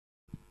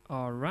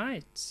All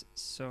right,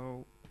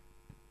 so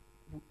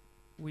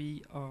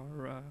we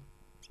are.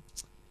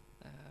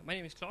 My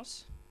name is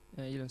Claes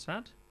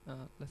Gyllensvärd,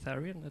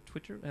 Letharian at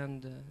Twitter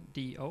and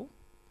DO.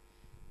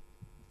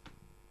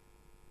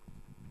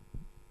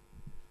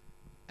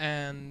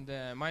 And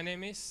my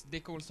name is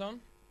Dick Olsson.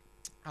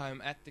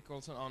 I'm at Dick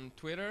Olsson on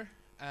Twitter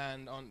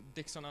and on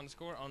Dixon_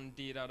 on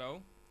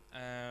D.O.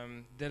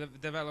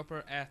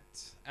 Developer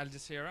at Al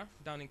Jazeera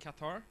down in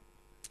Qatar.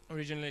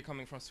 Originally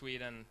coming from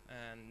Sweden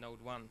and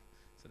Node 1,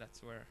 so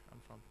that's where I'm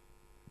from.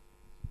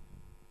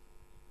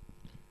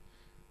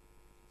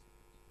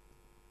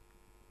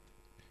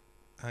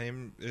 I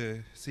am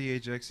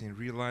CHX in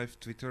real life,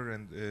 Twitter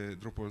and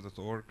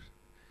Drupal.org.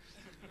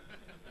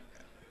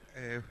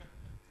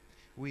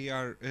 We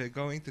are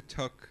going to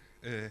talk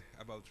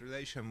about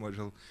relation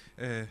module.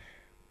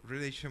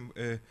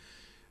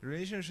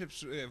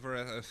 Relationships were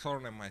a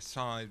thorn in my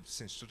side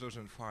since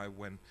 2005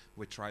 when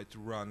we tried to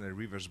run a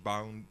reverse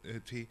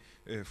bounty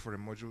for a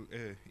module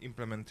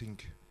implementing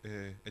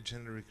a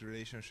generic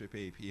relationship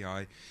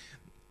API,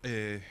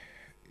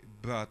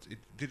 but it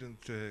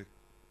didn't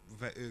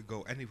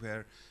go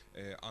anywhere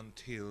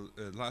until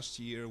last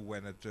year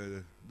when at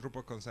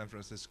DrupalCon San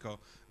Francisco,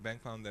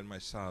 Bankman and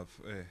myself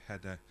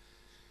had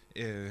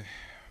a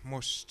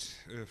most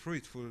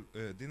fruitful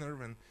dinner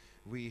when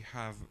we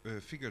have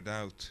figured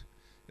out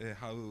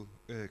how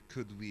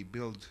could we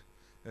build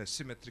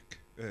symmetric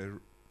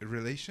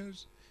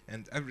relations,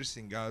 and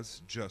everything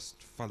else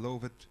just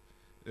followed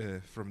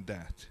from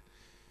that.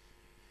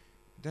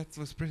 That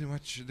was pretty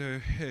much the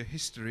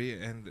history,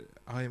 and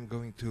I am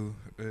going to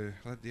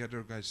let the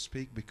other guys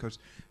speak because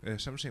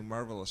something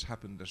marvelous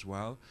happened as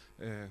well.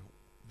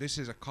 This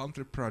is a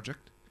country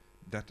project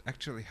that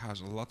actually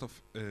has a lot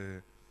of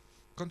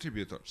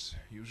contributors.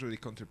 Usually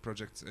country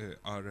projects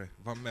are a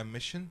one-man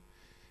mission.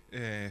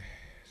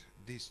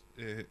 These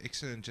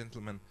excellent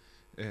gentlemen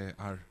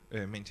are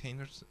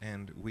maintainers,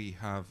 and we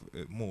have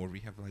more.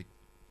 We have like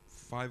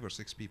 5 or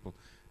 6 people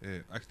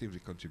actively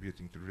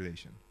contributing to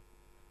relation.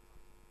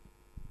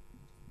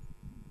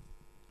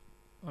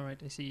 All right,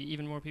 I see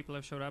even more people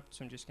have showed up,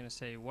 so I'm just going to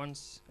say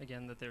once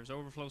again that there's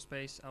overflow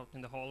space out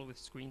in the hall with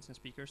screens and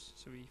speakers.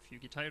 So if you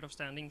get tired of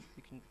standing,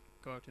 you can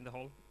go out in the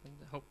hall and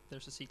hope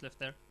there's a seat left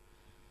there.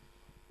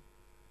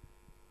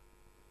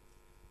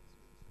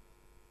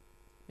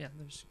 Yeah,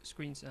 there's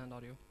screens and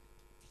audio.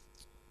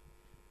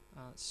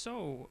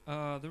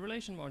 The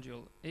relation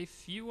module.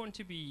 If you want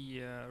to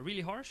be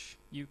really harsh,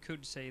 you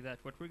could say that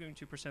what we're going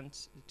to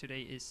present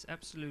today is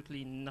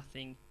absolutely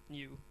nothing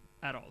new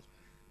at all.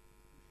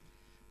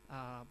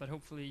 But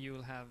hopefully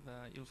you'll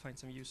find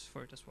some use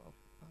for it as well.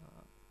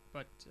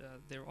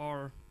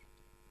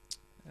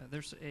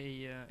 There's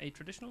a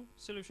traditional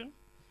solution,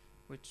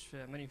 which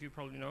many of you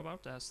probably know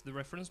about as the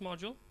reference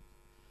module.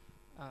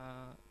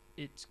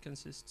 It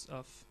consists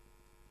of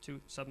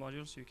 2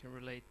 submodules. You can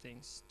relate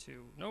things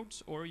to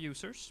nodes or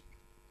users.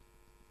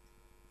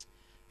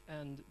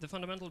 And the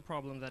fundamental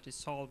problem that is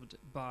solved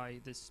by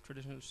this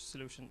traditional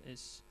solution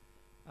is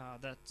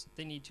that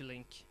they need to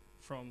link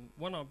from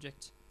one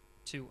object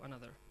to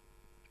another.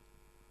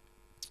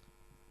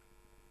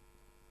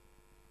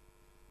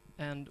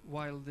 And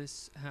while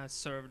this has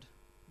served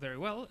very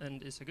well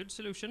and is a good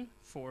solution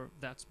for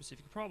that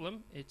specific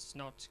problem, it's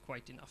not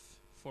quite enough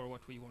for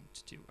what we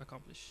want to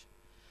accomplish.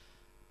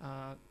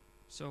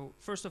 So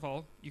first of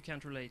all, you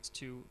can't relate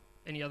to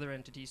any other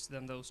entities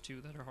than those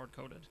 2 that are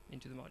hard-coded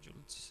into the module.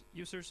 It's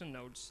users and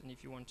nodes, and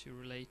if you want to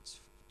relate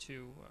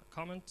to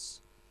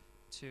comments,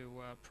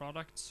 to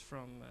products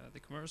from the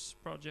commerce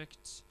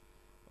project,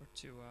 or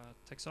to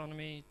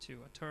taxonomy, to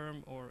a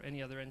term, or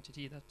any other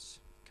entity that's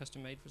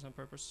custom-made for some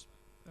purpose,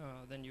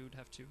 then you would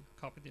have to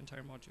copy the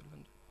entire module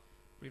and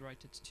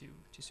rewrite it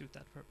to suit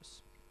that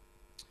purpose.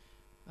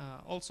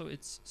 Also,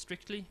 it's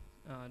strictly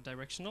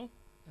directional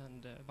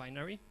and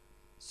binary.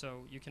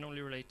 So you can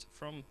only relate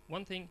from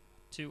one thing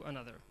to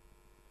another.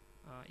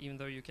 Even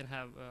though you can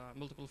have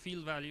multiple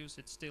field values,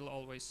 it's still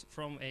always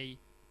from A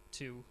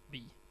to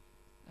B.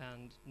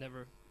 And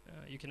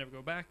you can never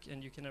go back,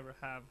 and you can never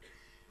have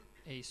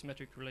a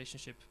symmetric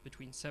relationship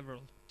between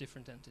several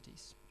different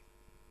entities.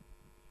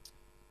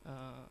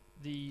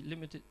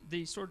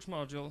 The storage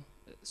model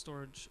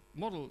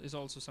is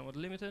also somewhat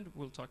limited.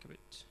 We'll talk a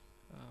bit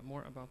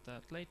more about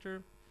that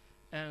later.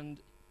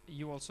 And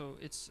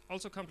it's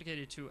also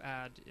complicated to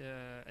add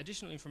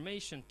additional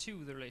information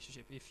to the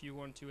relationship. If you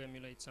want to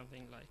emulate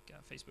something like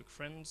Facebook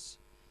Friends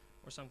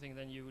or something,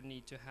 then you would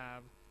need to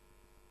have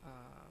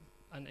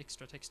an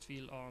extra text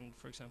field on,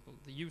 for example,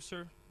 the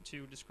user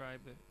to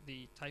describe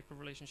the type of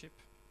relationship.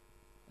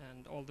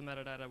 And all the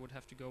metadata would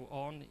have to go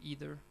on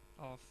either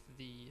of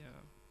the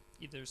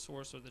either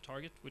source or the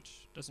target,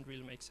 which doesn't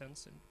really make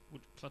sense and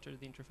would clutter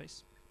the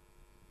interface.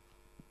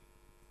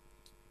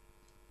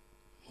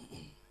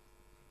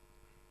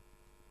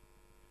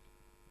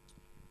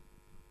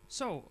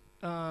 So,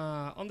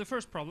 on the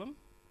first problem,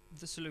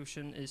 the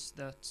solution is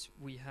that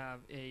we have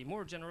a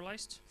more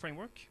generalized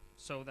framework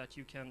so that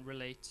you can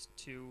relate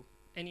to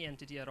any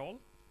entity at all.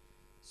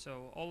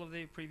 So all of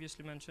the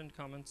previously mentioned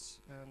comments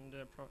and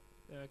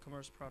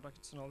commerce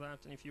products and all that.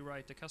 And if you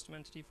write a custom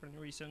entity for any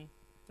reason,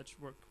 that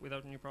should work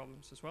without any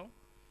problems as well,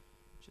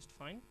 just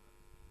fine.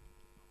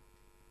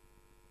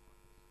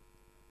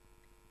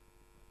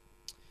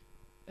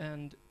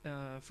 And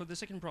for the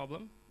second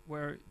problem,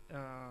 where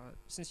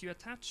since you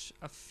attach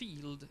a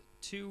field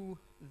to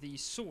the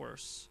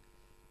source,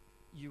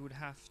 you would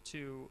have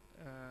to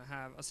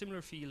have a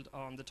similar field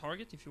on the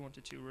target if you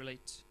wanted to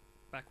relate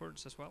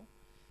backwards as well.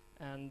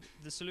 And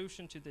the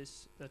solution to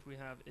this that we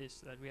have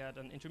is that we add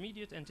an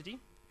intermediate entity.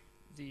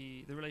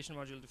 The relation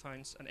module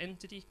defines an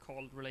entity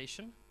called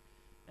relation,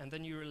 and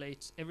then you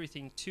relate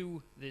everything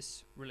to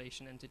this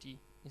relation entity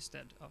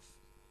instead of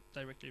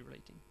directly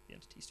relating the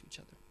entities to each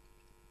other.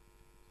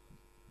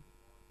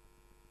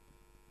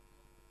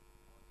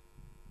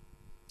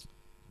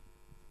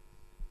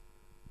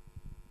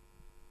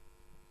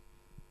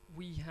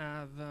 We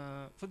have,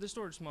 for the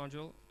storage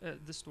module,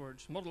 the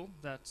storage model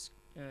that's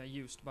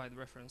used by the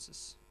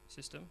references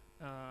system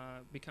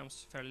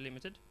becomes fairly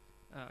limited,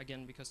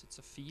 again because it's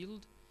a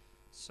field,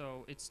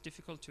 so it's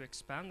difficult to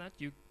expand that.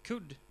 You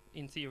could,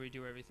 in theory,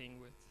 do everything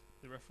with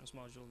the reference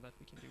module that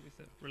we can do with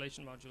the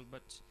relation module,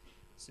 but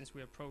since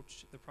we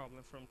approach the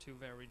problem from two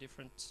very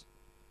different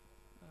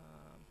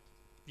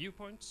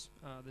viewpoints,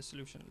 the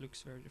solution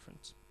looks very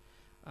different.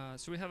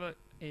 So we have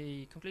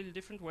a completely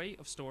different way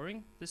of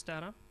storing this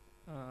data,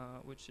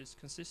 which is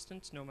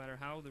consistent no matter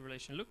how the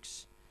relation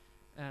looks,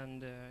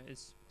 and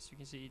as you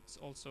can see, it's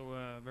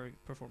also very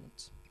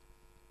performant.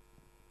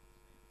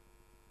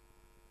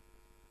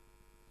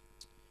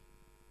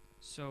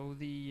 So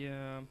the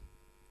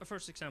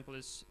first example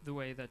is the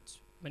way that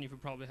many of you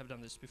probably have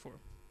done this before.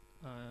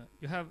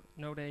 You have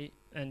node A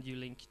and you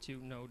link to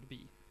node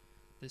B.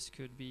 This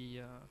could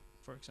be,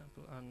 for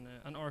example,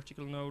 an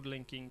article node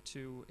linking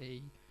to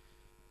a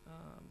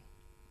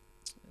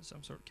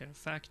some sort of kind of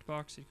fact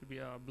box. It could be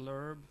a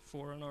blurb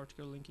for an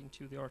article linking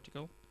to the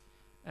article,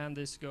 and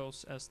this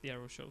goes, as the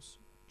arrow shows,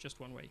 just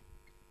one way.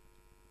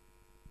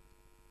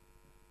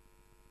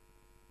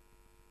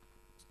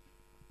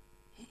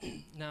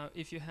 Now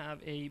if you have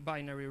a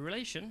binary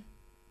relation,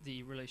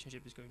 the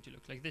relationship is going to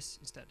look like this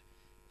instead.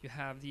 You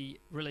have the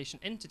relation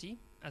entity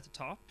at the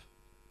top,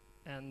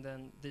 and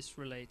then this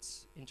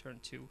relates in turn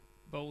to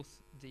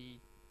both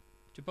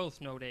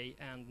node A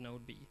and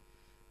node B.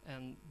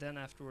 And then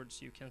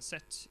afterwards you can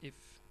set if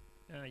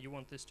you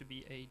want this to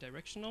be a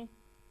directional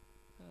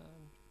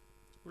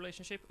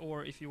relationship,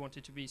 or if you want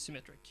it to be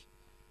symmetric.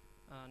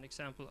 An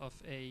example of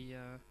a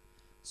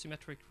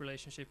symmetric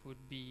relationship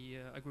would be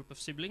a group of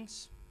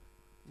siblings,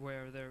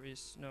 where there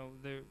is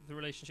the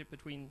relationship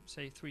between,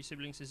 say, three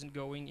siblings isn't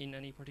going in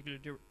any particular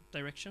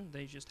direction.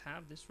 They just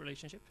have this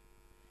relationship,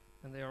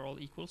 and they are all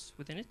equals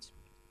within it.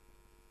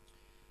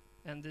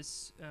 And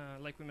this,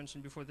 like we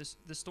mentioned before,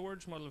 the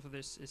storage model for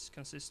this is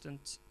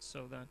consistent,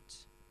 so that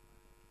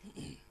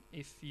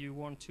if you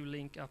want to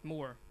link up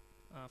more,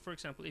 for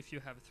example, if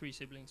you have 3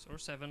 siblings or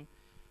 7,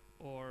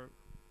 or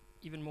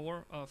even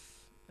more of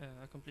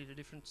a completely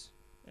different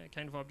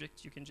kind of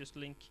object, you can just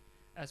link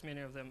as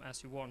many of them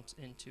as you want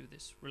into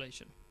this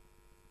relation.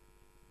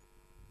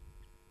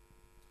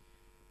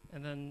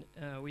 And then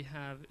we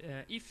have,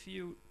 if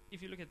you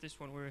look at this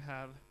one, where we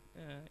have,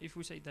 if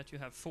we say that you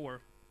have 4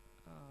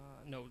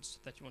 nodes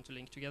that you want to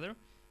link together,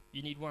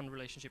 you need one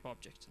relationship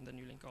object, and then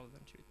you link all of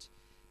them to it.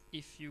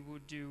 If you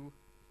would do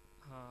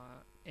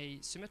a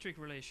symmetric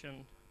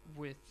relation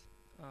with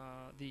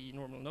the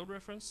normal node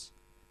reference,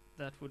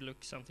 that would look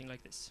something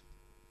like this.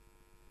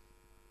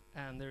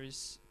 And there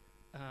is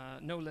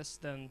no less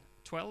than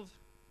 12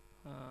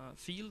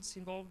 fields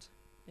involved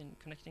in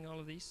connecting all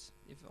of these,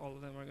 if all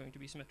of them are going to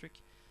be symmetric.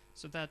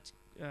 So that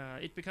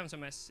it becomes a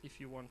mess if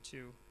you want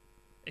to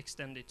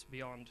extend it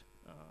beyond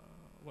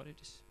what it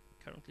is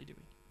currently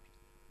doing.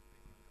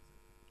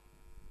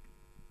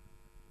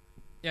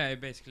 Yeah, it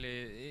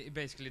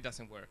basically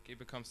doesn't work. It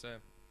becomes a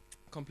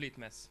complete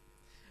mess.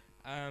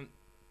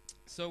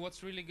 So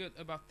what's really good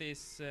about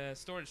this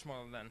storage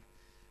model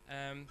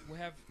then? We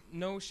have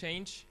no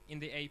change in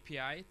the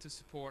API to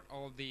support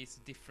all these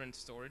different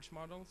storage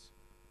models.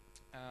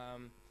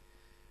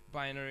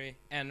 Binary,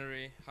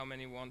 n-ary, how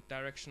many you want,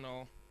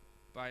 directional,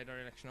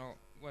 bidirectional,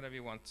 whatever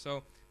you want.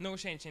 So no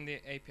change in the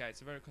API.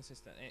 It's a very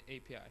consistent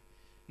API.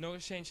 No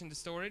change in the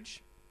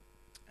storage,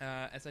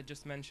 as I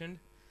just mentioned.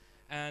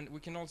 And we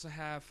can also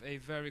have a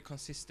very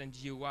consistent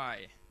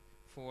UI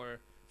for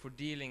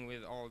dealing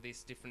with all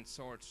these different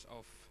sorts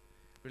of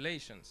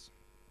relations.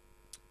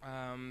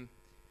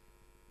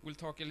 We'll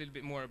talk a little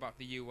bit more about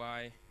the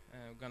UI.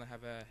 We're going to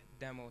have a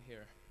demo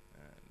here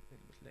a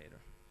little bit later.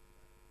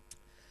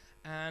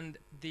 And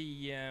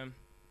the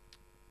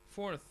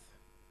fourth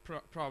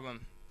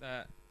problem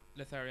that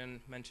Letharian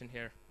mentioned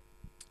here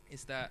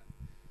is that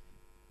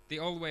the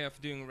old way of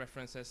doing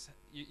references,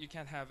 you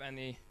can't have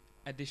any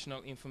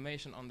additional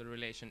information on the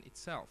relation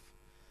itself.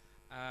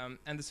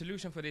 And the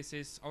solution for this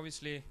is,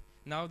 obviously,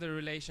 now the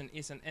relation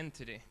is an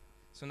entity.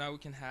 So now we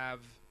can have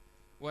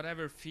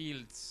whatever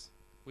fields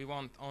we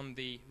want on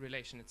the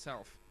relation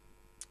itself.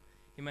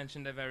 He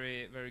mentioned a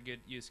very, very good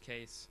use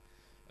case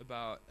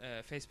about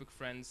Facebook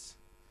friends.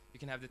 You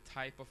can have the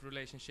type of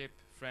relationship,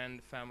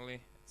 friend, family,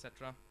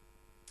 etc.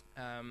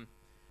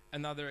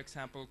 Another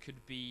example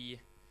could be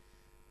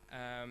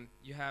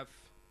you have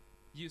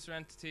user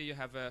entity, you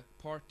have a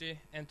party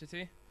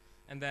entity,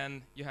 and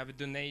then you have a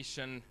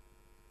donation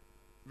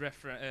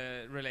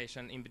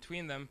relation in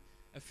between them.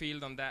 A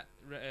field on that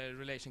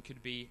relation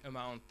could be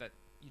amount that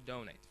you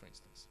donate, for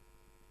instance.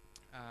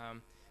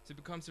 So it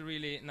becomes a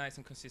really nice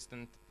and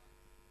consistent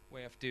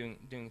way of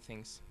doing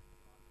things.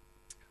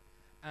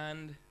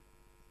 And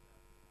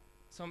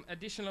some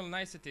additional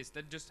niceties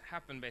that just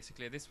happen,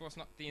 basically. This was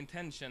not the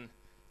intention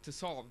to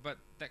solve, but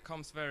that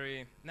comes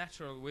very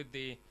natural with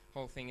the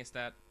whole thing, is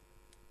that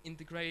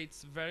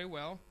integrates very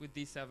well with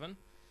D7.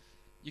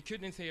 You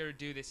could in theory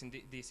do this in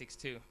D6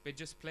 too, but it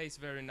just plays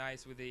very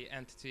nice with the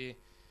entity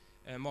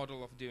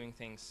model of doing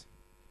things.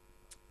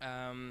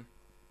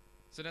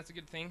 So that's a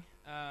good thing.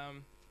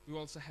 We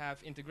also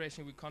have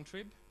integration with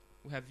Contrib.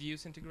 We have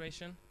views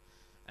integration,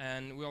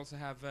 and we also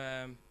have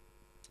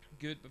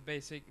good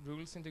basic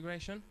rules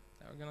integration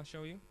that we're gonna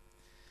show you.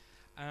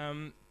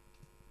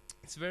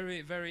 It's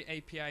very, very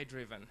API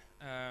driven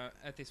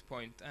at this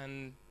point,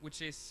 and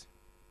which is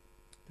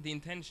the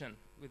intention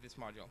with this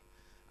module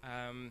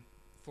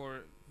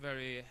for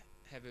very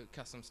heavy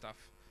custom stuff.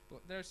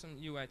 But there's some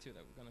UI too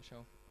that we're gonna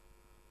show.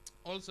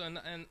 Also,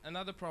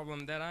 another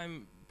problem that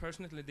I'm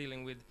personally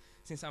dealing with,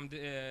 since I'm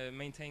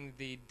maintaining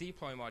the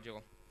deploy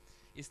module,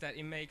 is that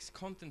it makes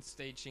content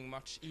staging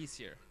much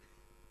easier.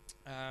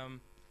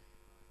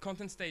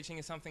 Content staging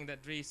is something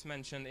that Dries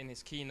mentioned in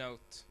his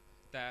keynote,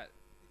 that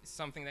is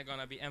something that's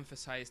gonna be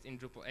emphasized in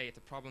Drupal 8,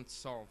 a problem to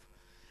solve.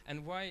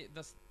 And why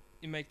does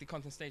it make the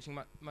content staging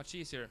much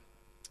easier?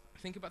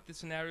 Think about the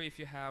scenario if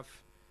you have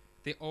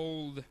the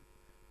old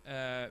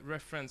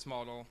reference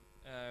model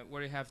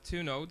where you have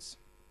two nodes,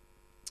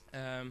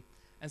 and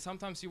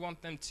sometimes you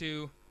want them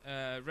to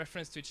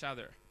reference to each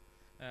other.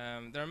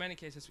 There are many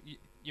cases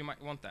you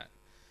might want that.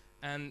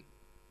 And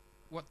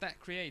what that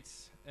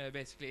creates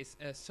basically is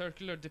a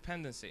circular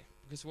dependency,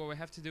 because what we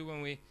have to do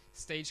when we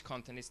stage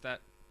content is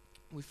that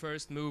we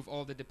first move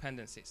all the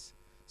dependencies.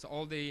 So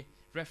all the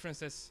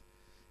references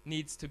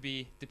needs to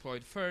be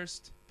deployed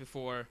first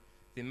before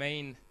the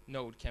main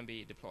node can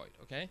be deployed,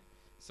 okay?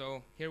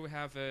 So here we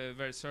have a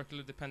very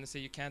circular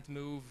dependency. You can't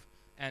move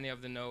any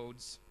of the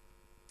nodes.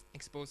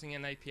 Exposing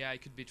an API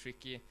could be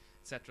tricky,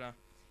 etc.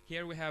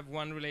 Here we have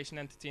one relation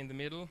entity in the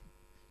middle.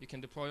 You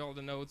can deploy all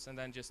the nodes and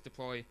then just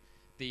deploy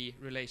the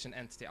relation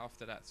entity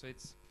after that. So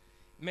it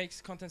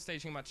makes content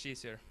staging much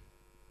easier.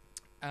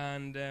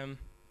 And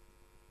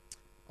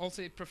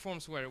also it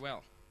performs very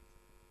well.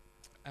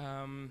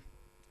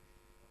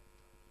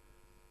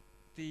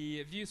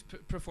 The views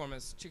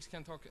performance, Chicks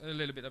can talk a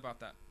little bit about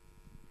that.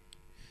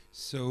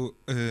 So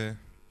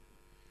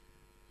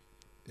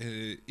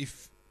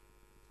if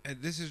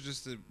this is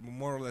just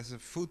more or less a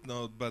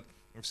footnote, but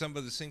if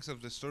somebody thinks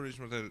of the storage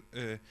model,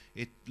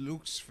 it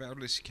looks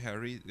fairly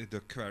scary,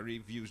 the query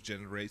views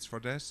generates for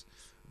this,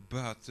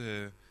 but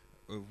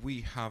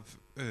we have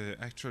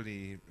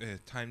actually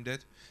timed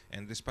it,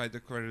 and despite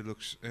the query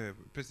looks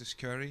pretty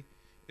scary,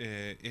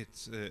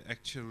 it's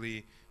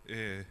actually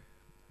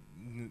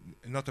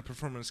not a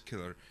performance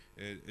killer.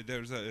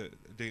 There's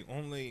the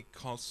only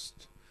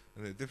cost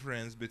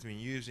difference between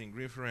using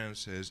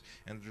references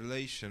and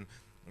relation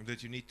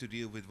that you need to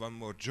deal with one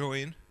more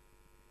join,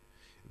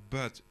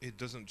 but it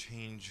doesn't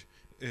change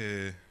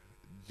the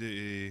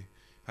the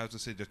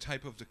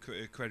type of the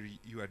query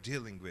you are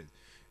dealing with.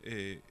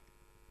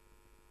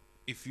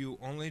 If you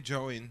only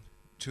join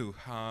to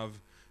have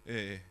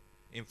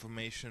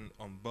information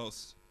on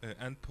both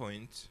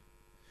endpoints,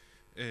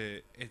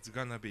 it's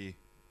gonna be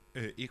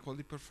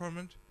equally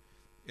performant.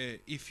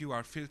 If you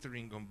are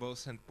filtering on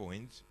both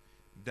endpoints,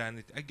 then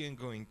it again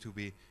going to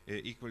be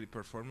equally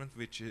performant,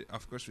 which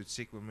of course with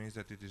SQL means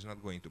that it is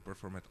not going to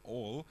perform at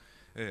all,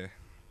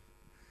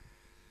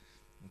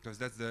 because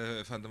that's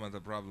the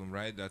fundamental problem,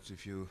 right? That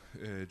if you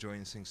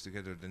join things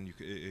together, then you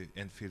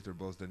and filter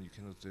both, then you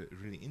cannot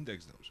really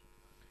index those.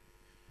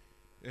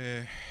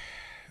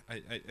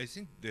 I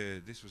think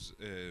this was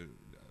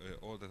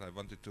all that I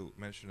wanted to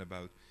mention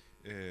about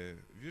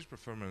views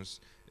performance.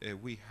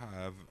 We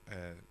have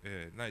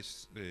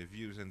nice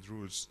views and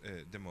rules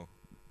demo.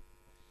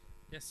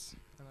 Yes,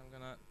 and I'm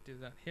gonna do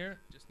that here.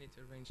 Just need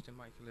to arrange the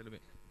mic a little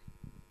bit.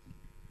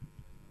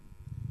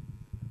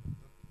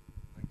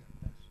 Like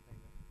that.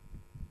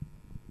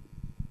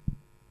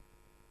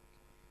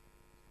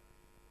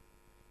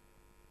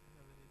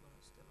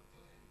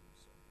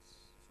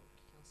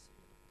 Yes,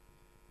 there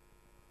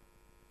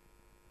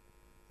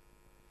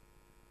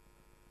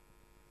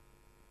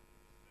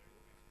you go.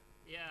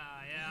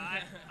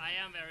 Yeah, I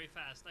am very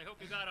fast. I hope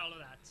you got all of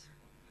that.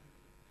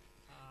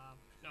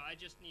 No, I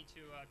just need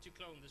to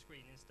clone the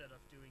screen instead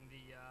of doing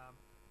the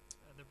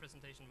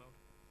presentation mode.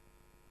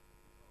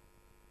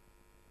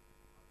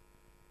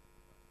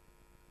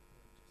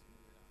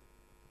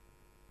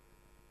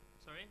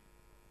 Sorry?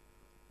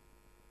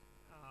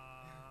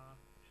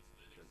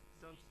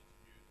 Don't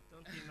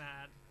be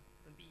mad.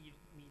 Don't be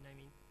mean, I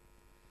mean.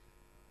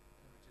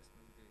 Let me just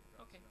move the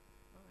Okay.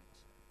 All right.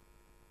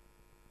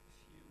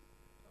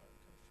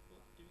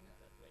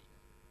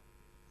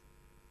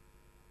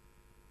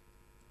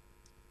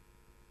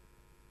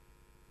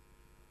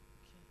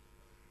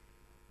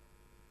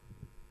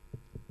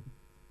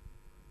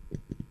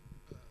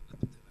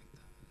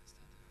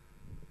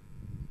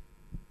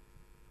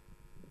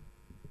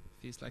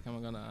 looks like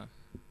I'm gonna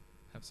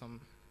have some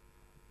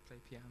play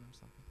piano or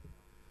something.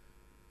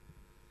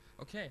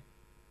 Okay.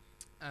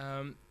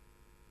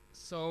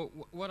 So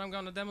what I'm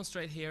gonna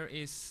demonstrate here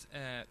is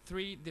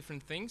 3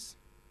 different things.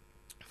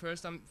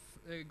 First, I'm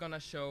gonna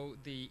show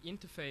the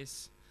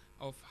interface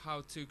of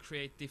how to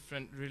create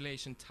different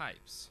relation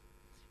types.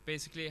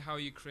 Basically, how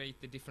you create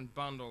the different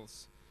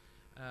bundles,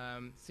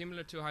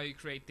 similar to how you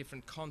create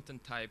different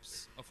content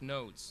types of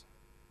nodes.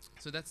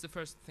 So that's the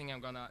first thing I'm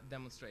gonna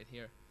demonstrate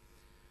here.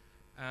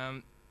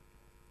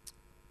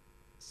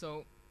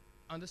 So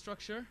under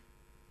structure,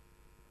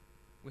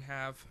 we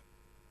have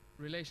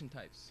relation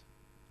types.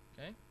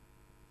 Okay.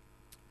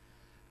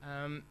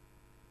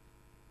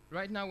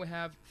 Right now we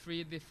have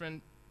 3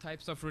 different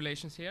types of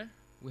relations here.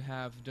 We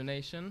have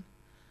donation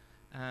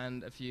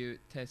and a few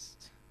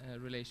test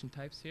relation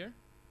types here.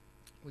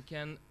 We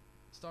can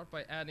start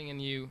by adding a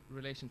new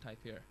relation type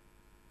here.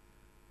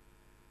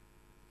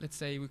 Let's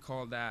say we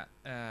call that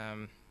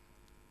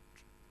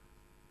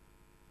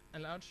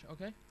enlarge.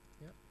 Okay.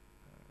 Yep.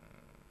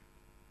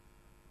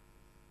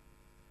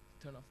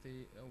 Turn off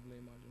the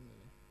overlay margin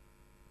maybe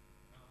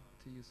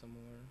to use some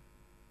more.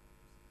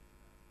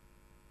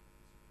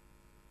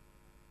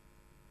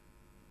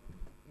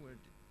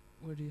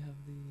 Where do you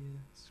have the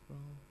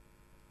scroll?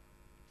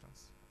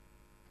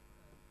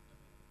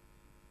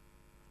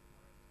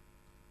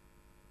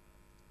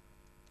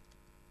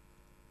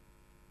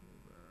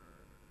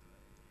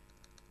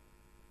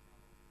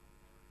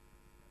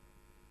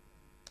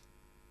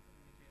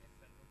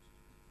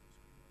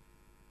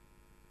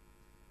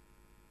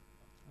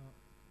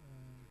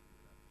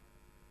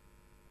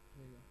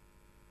 There you go.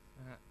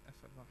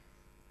 F11.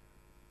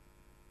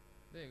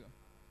 There you go.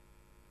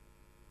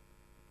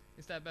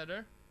 Is that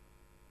better?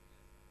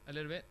 A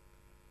little bit?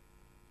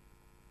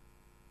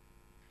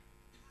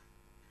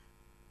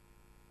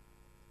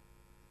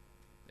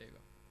 There you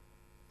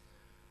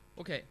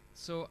go. Okay,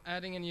 so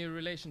adding a new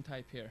relation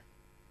type here.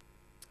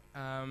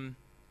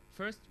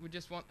 First, we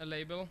just want a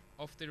label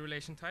of the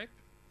relation type.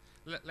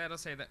 Let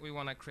us say that we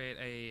want to create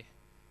a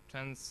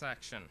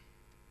transaction.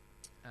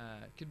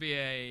 Could be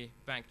a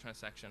bank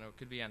transaction, or it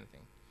could be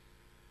anything.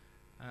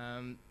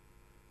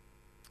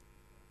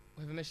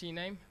 We have a machine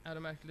name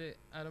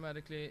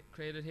automatically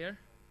created here.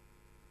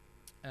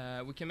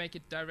 We can make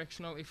it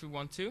directional if we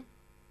want to.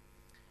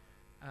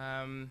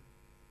 And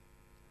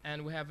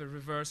we have a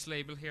reverse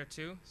label here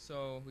too,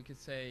 so we could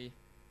say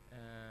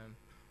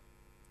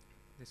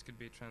this could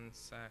be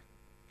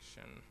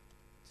transaction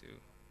to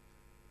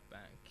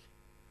bank.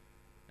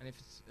 And if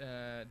it's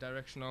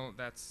directional,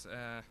 that's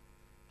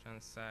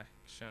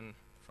transaction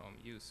from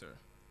user,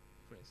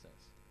 for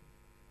instance.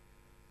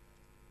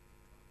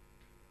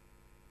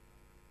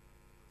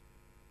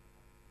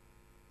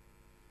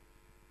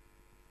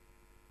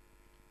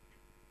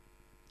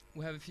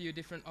 We have a few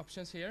different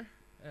options here.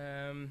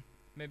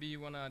 Maybe you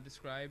want to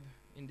describe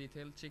in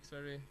detail, Chicks,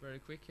 very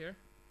quick here.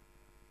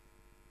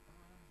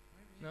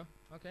 No?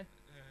 Okay.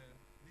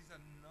 These are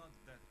not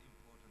that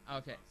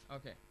important.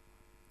 Okay.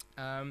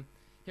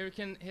 Here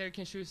you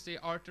can choose the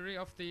artery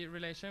of the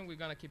relation. We're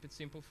gonna keep it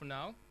simple for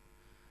now.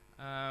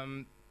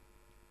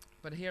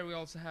 But here we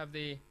also have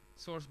the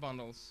source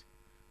bundles.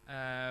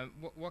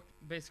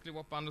 Basically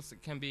what bundles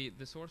can be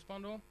the source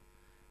bundle,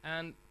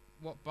 and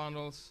what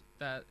bundles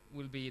that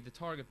will be the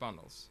target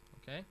bundles.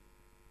 Okay.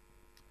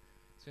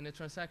 So in the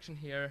transaction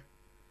here,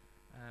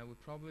 we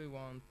probably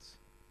want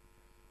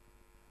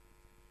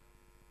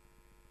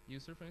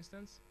user, for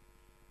instance.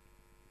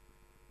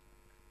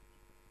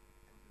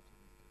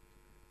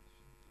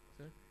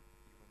 Sir?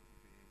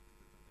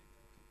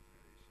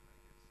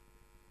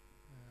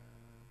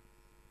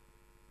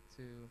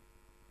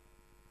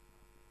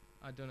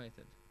 I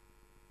donated.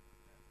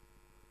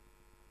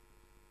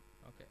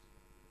 Okay.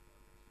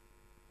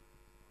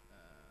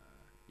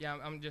 Yeah,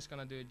 I'm just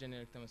gonna do a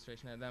generic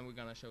demonstration, and then we're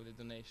gonna show the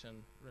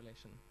donation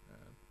relation.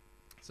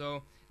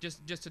 So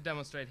just to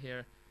demonstrate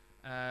here,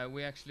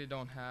 we actually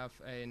don't have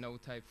a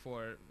node type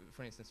for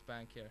instance,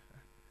 bank here.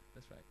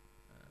 That's right.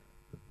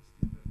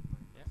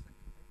 Yeah.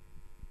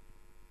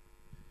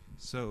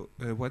 So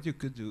what you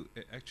could do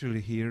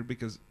actually here,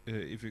 because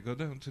if you go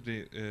down to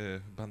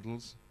the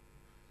bundles,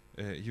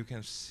 you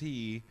can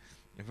see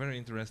a very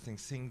interesting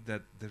thing,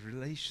 that the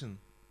relation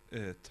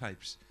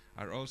types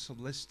are also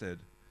listed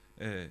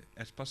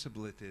as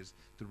possibilities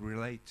to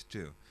relate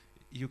to.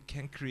 You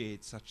can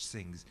create such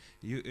things.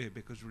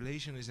 Because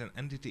relation is an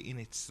entity in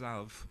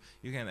itself,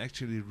 you can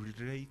actually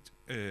relate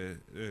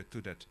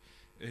to that.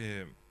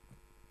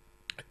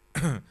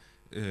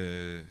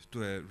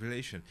 To a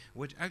relation,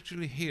 which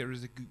actually here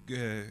is a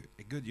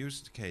good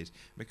use case,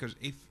 because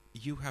if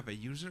you have a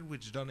user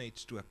which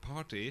donates to a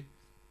party,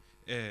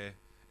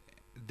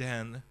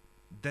 then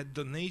that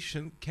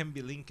donation can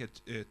be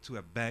linked to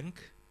a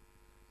bank,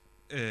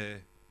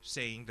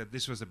 saying that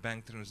this was a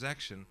bank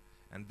transaction,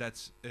 and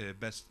that's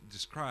best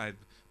described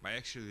by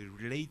actually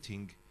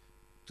relating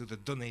to the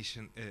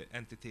donation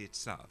entity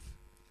itself.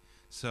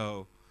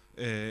 So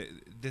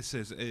this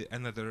is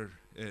another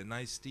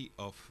nicety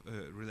of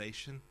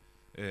relation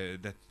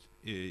that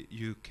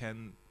you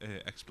can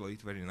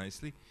exploit very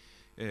nicely.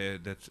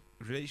 That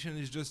relation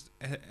is just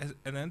as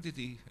an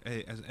entity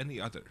as any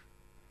other.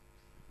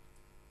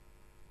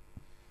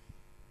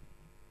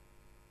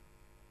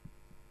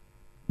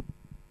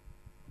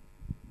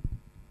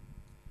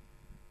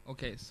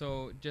 Okay,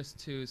 so just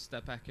to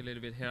step back a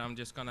little bit here, I'm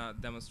just gonna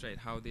demonstrate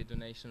how the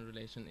donation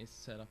relation is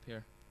set up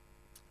here.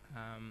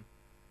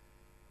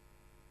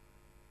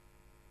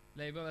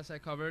 Label, as I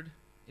covered,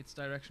 it's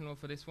directional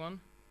for this one.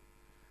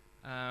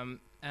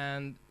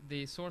 And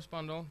the source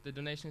bundle, the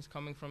donation is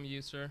coming from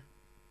user.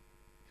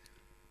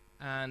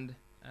 And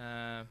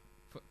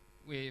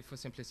for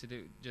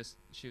simplicity, just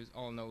choose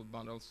all node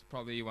bundles.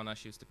 Probably you wanna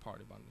choose the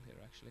party bundle here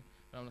actually,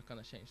 but I'm not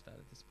gonna change that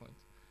at this point.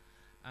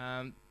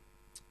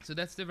 So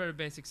that's the very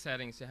basic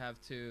settings you have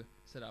to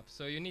set up.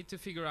 So you need to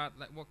figure out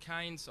like what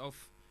kinds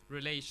of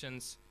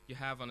relations you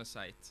have on a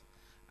site.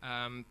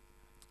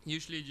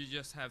 Usually you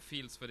just have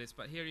fields for this,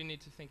 but here you need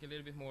to think a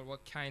little bit more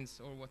what kinds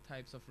or what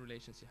types of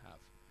relations you have.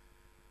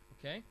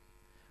 Okay?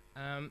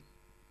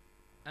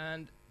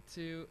 And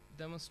to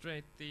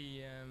demonstrate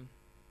the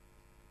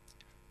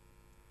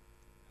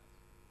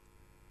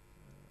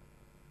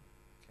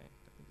okay,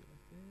 let me do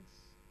like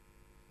this.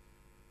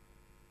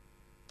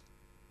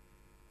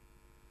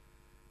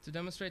 To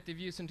demonstrate the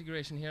views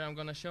integration here, I'm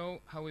gonna show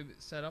how we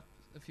set up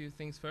a few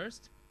things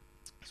first.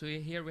 So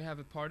here we have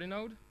a party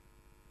node,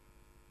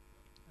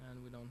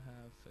 and we don't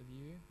have a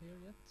view here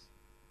yet.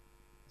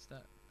 Is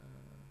that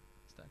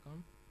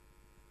gone?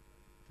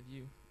 The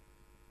view.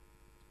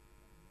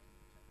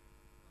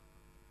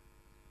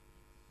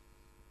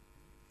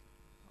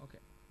 Okay.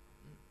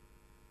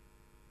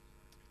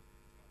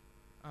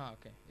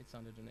 Okay. It's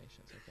under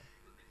donations. Okay.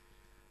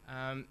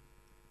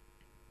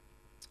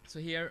 So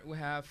here we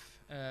have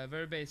a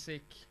very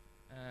basic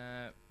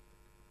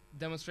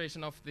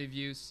demonstration of the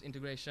views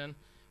integration.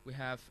 We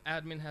have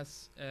admin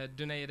has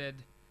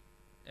donated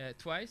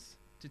twice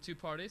to two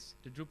parties,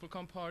 the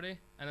DrupalCon party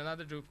and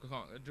another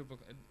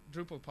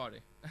Drupal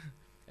party,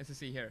 as you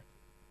see here.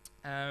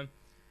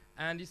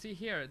 And you see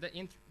here, the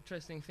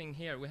interesting thing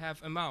here, we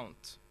have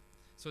amount.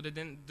 So the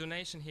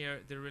donation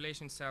here, the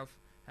relation itself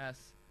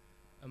has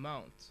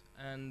amount.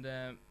 And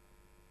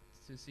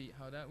to see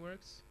how that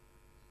works,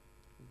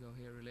 we go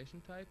here,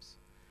 relation types.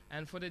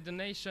 And for the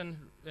donation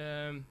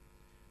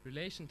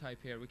relation type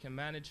here, we can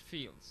manage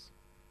fields.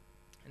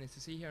 And as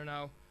you see here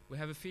now, we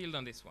have a field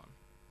on this one.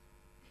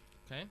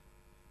 Okay.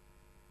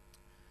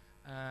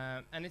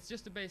 And it's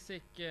just a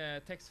basic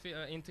text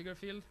integer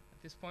field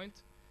at this point.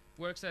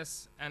 Works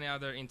as any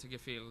other integer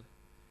field.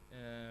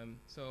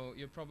 So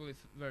you're probably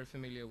very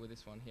familiar with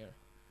this one here.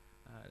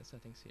 The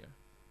settings here.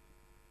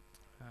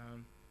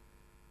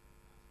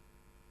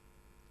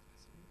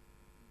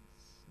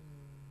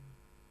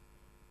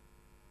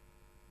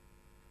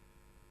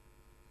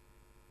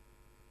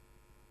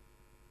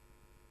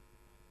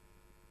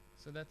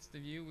 So that's the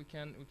view. We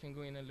can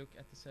go in and look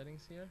at the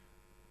settings here.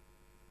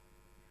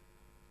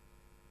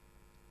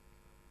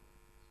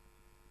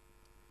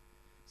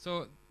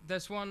 So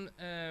there's one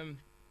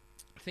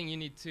thing you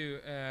need to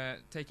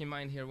take in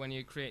mind here when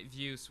you create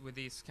views with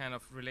these kind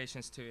of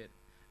relations to it.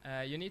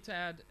 You need to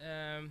add,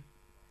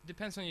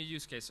 depends on your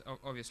use case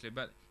obviously,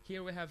 but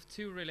here we have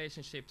two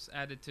relationships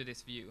added to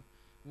this view.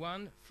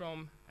 One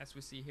from, as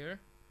we see here,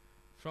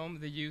 from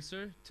the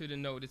user to the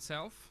node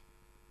itself,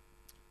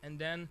 and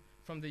then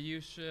from the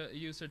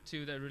user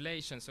to the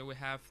relation. So we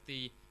have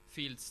the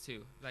fields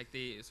too, like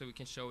so we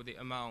can show the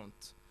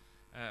amount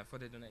for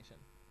the donation.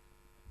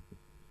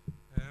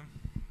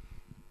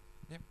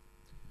 Yeah.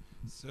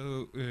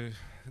 So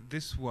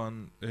this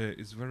one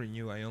is very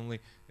new. I only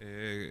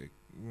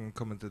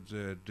commented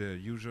the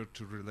user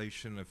to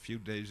relation a few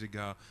days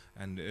ago,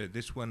 and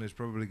this one is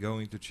probably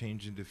going to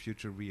change in the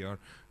future. We are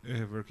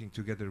working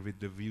together with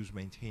the views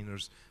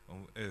maintainers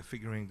on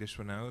figuring this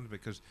one out,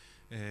 because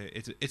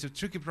it's a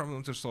tricky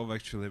problem to solve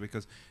actually,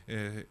 because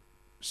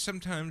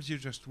sometimes you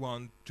just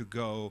want to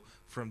go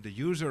from the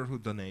user who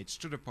donates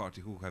to the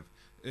party who have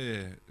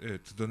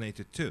to donate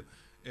it to.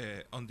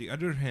 On the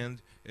other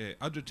hand,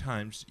 other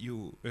times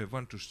you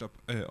want to stop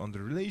on the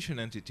relation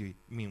entity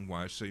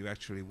meanwhile, so you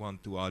actually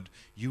want to add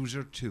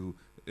user to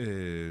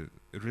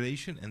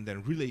relation and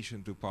then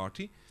relation to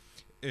party.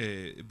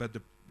 But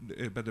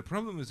the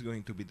problem is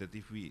going to be that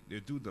if we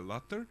do the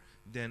latter,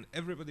 then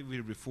everybody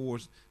will be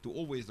forced to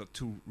always have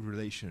two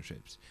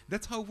relationships.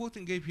 That's how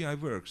voting API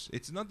works.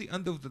 It's not the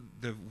end of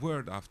the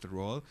word after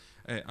all.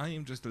 I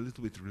am just a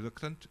little bit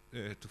reluctant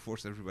to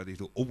force everybody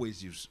to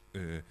always use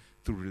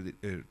two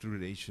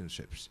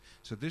relationships.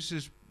 So this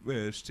is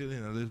still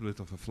in a little bit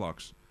of a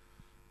flux.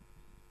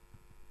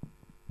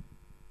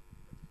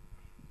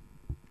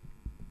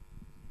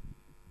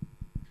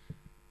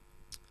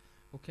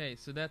 Okay,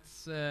 so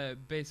that's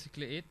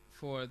basically it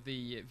for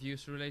the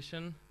views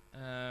relation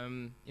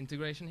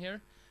integration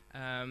here.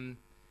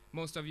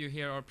 Most of you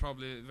here are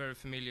probably very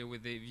familiar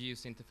with the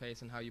views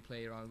interface and how you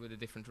play around with the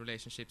different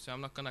relationships, so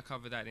I'm not going to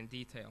cover that in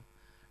detail.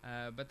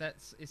 But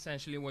that's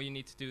essentially what you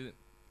need to do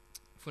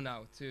for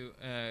now to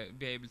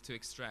be able to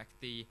extract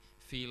the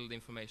field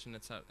information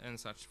and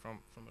such from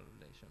a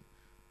relation.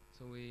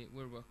 So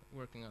we're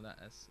working on that,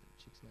 as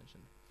Chicks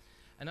mentioned.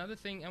 Another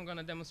thing I'm going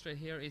to demonstrate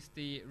here is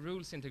the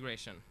rules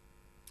integration.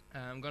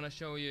 I'm going to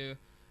show you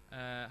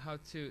how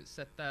to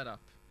set that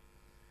up.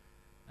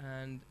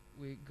 And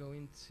we go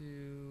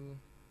into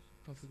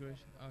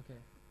configuration. Okay,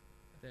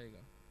 there you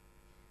go.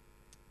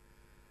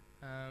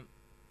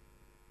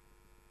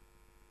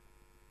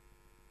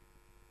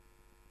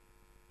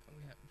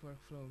 We have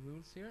workflow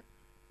rules here.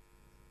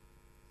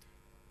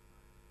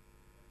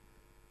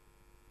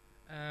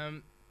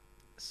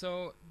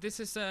 So this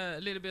is a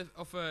little bit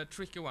of a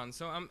tricky one.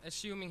 So I'm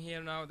assuming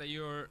here now that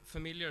you're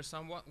familiar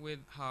somewhat with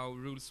how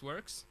rules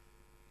works.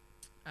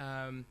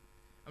 I'm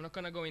not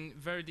going to go in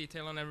very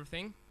detail on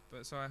everything,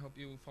 but so I hope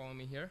you will follow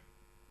me here.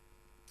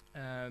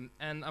 And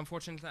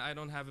unfortunately, I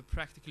don't have a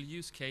practical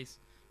use case.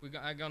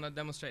 I'm going to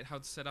demonstrate how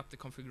to set up the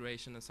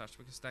configuration and such,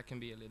 because that can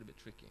be a little bit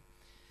tricky.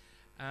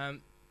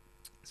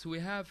 So we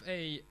have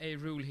a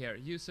rule here.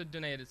 User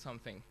donated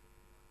something.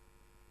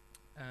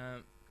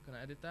 I'm going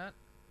to edit that.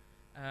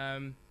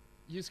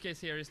 Use case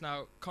here is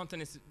now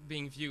content is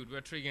being viewed.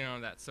 We're triggering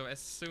on that. So as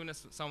soon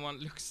as someone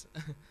looks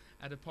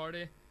at a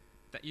party,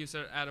 that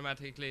user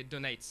automatically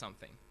donates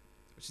something,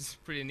 which is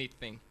a pretty neat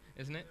thing,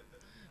 isn't it?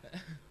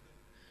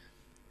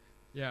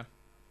 Yeah.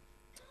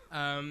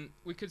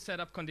 We could set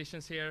up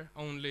conditions here,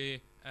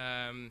 only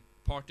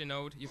party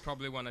node. You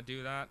probably want to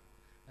do that.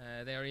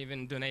 They are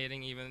even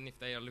donating, even if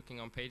they are looking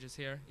on pages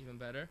here, even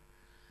better.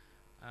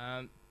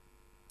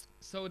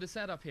 So the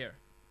setup here,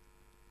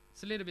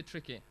 it's a little bit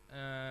tricky.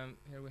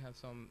 Here we have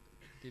some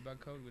debug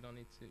code. We don't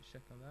need to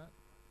check on that.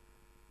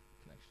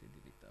 We can actually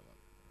delete that one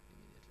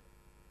immediately.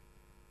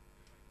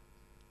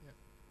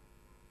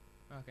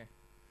 Yeah. Okay.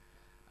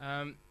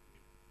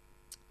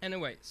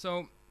 Anyway,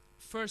 so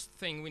first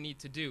thing we need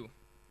to do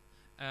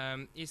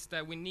is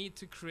that we need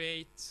to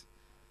create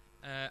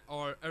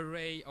our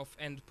array of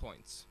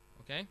endpoints.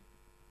 Okay.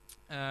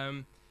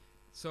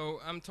 So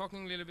I'm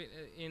talking a little bit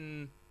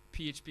in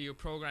PHP or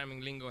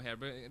programming lingo here,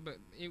 but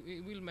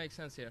it will make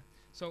sense here.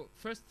 So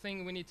first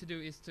thing we need to do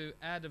is to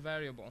add a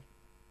variable.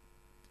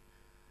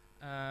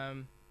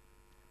 And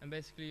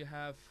basically you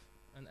have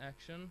an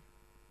action.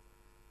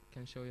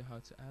 Can show you how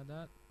to add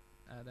that.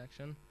 Add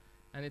action.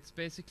 And it's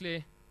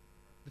basically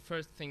the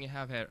first thing you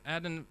have here.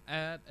 Add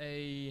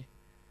a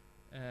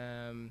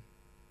let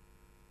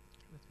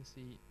me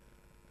see.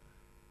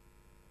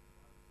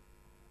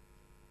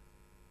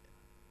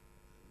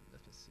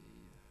 Let me see.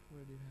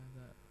 Where do you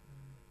have that?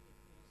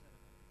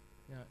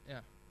 Yeah,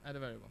 add a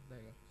variable. There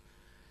you go.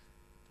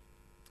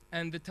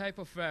 And the type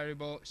of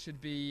variable should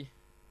be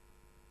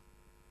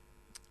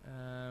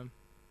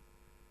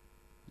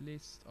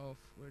list of,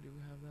 where do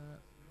we have that?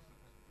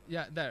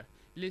 Yeah, there.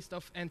 List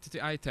of entity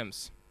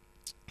items.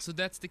 So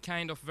that's the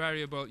kind of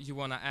variable you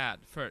want to add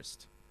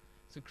first.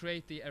 So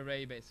create the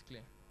array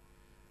basically.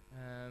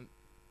 We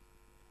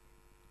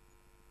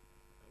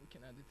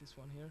can edit this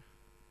one here.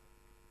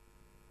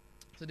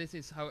 So this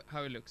is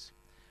how it looks.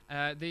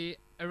 The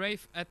array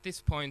at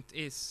this point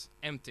is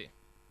empty.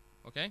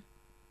 Okay?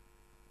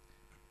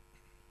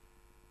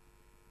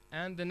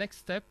 And the next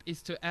step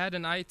is to add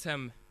an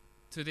item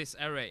to this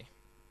array.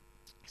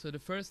 So the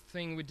first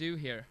thing we do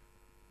here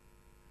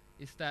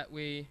is that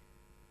we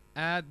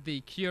add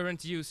the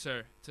current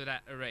user to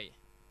that array.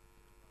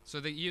 So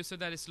the user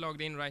that is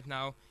logged in right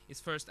now is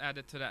first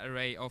added to that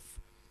array of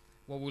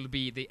what will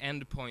be the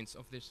endpoints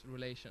of this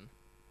relation.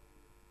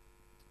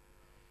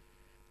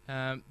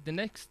 The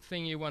next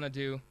thing you want to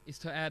do is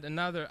to add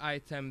another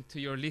item to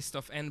your list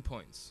of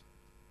endpoints.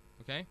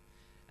 Okay?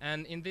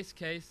 And in this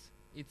case,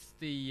 it's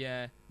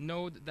the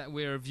node that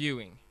we're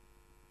viewing.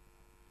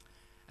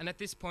 And at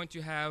this point,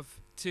 you have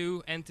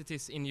two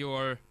entities in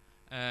your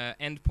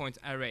endpoint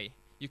array.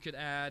 You could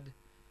add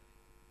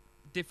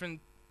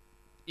different,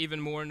 even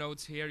more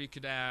nodes here. You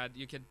could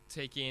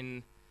take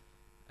in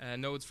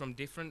nodes from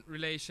different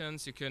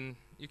relations. You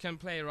can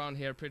play around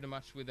here pretty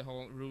much with the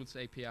whole rules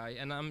API.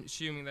 And I'm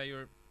assuming that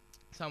you're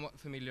somewhat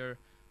familiar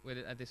with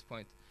it at this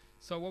point.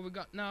 So what we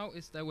got now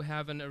is that we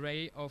have an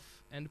array of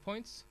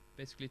endpoints,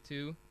 basically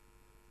two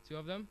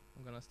of them.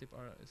 I'm gonna skip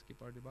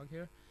our debug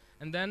here,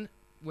 and then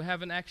we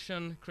have an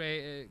action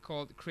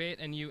called create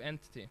a new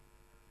entity.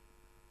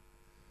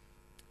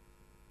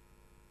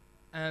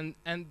 And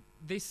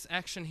this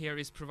action here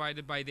is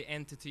provided by the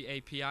entity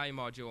API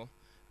module.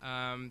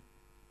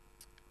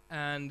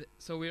 And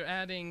so we're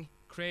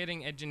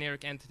creating a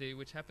generic entity,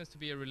 which happens to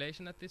be a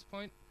relation at this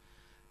point.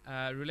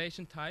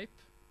 Relation type,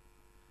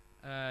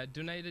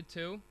 donated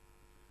to,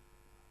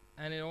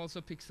 and it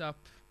also picks up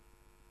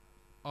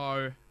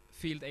our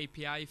field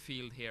API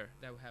field here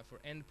that we have for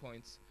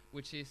endpoints,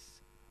 which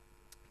is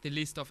the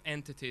list of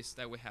entities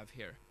that we have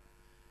here.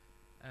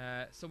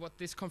 So what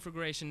this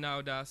configuration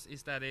now does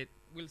is that it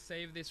will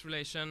save this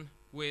relation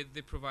with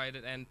the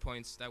provided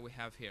endpoints that we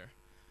have here.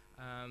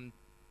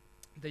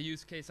 The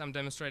use case I'm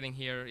demonstrating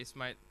here is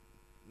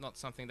not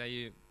something that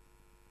you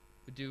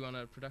would do on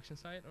a production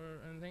site or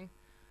anything.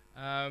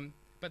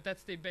 But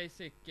that's the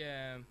basic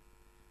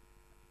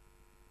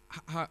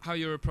how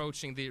you're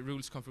approaching the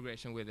rules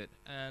configuration with it,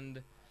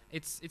 and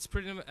it's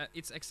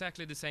it's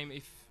exactly the same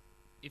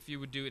if you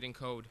would do it in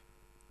code.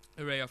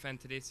 Array of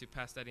entities, you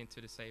pass that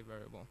into the save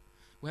variable.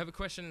 We have a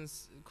question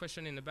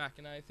in the back,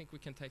 and I think we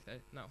can take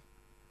that now.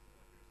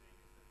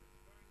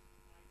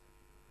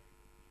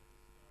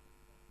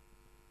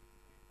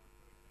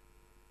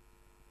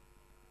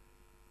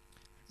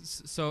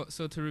 So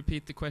to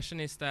repeat, the question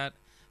is that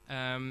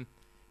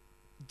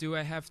do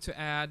I have to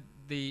add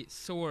the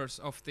source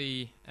of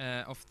the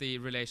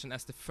relation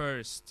as the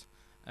first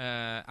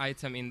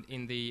item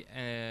in the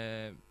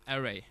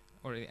array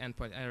or the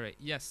endpoint array?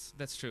 Yes,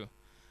 that's true.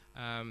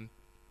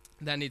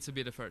 That needs to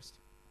be the first.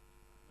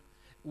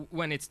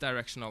 When it's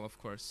directional, of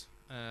course,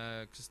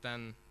 because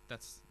then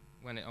that's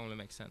when it only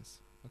makes sense.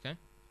 Okay,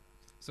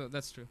 so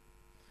that's true.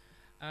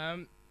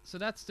 So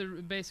that's the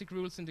basic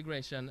rules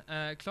integration.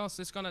 Claes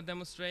is gonna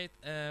demonstrate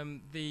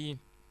the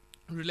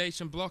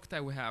relation block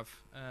that we have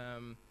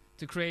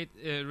to create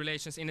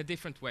relations in a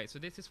different way. So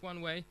this is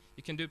one way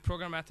you can do it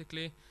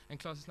programmatically, and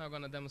Claes is now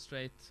gonna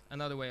demonstrate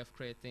another way of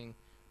creating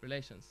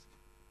relations.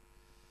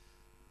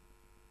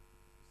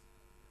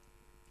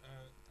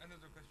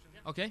 Another question?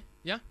 Okay,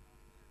 yeah?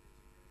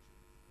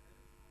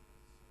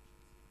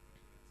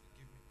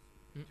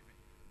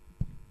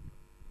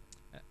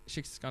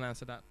 Shik's gonna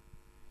answer that.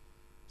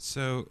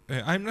 So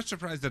I'm not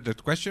surprised at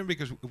that question,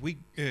 because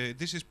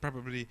this is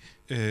probably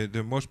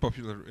the most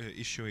popular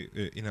issue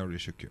in our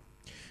issue queue.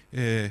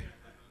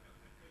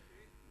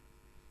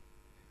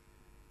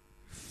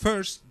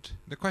 First,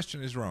 the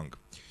question is wrong.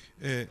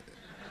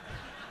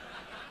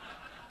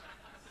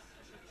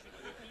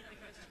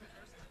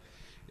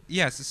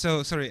 Yes,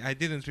 so sorry, I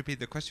didn't repeat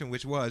the question,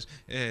 which was,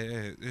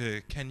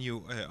 can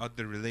you add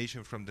the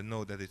relation from the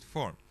node that it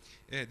formed?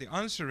 The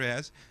answer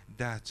is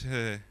that,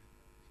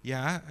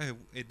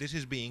 this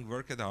is being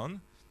worked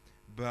on,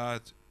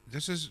 but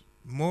this is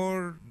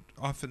more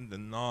often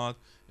than not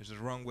is the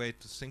wrong way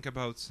to think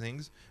about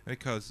things,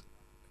 because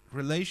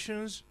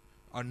relations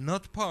are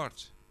not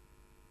part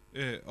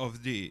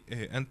of the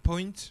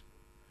endpoint.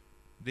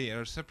 They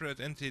are a separate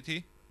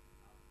entity.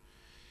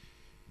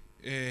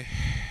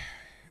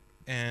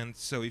 And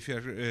so if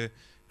you're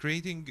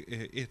creating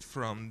it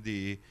from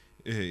the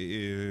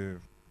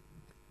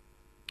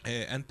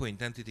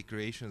endpoint entity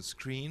creation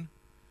screen,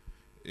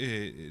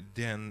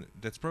 then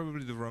that's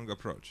probably the wrong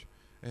approach.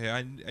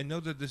 I know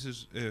that this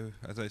is,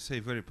 as I say,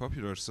 very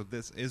popular, so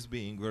this is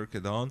being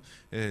worked on.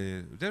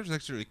 There's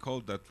actually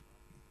code that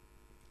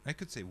I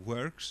could say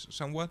works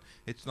somewhat.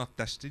 It's not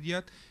tested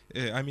yet.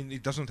 I mean,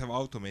 it doesn't have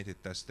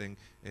automated testing.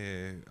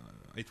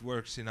 It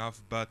works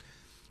enough, but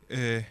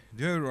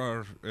there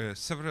are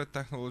several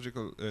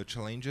technological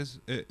challenges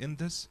in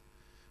this.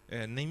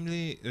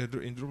 Namely,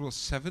 in Drupal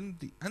 7,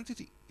 the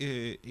entity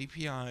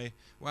API,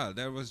 well,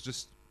 there was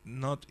just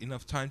not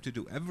enough time to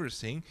do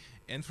everything.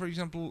 And for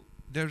example,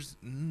 there's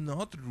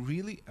not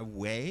really a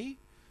way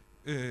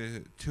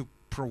to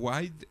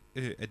provide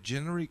a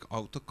generic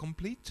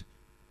autocomplete.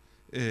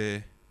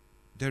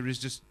 There is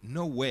just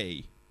no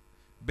way,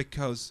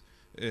 because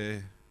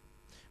the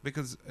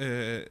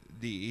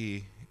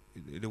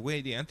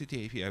way the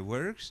entity API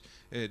works,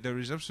 there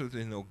is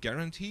absolutely no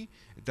guarantee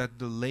that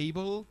the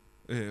label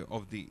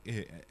of the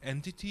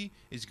entity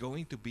is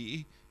going to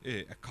be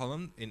a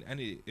column in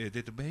any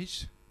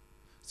database.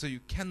 So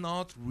you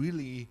cannot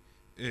really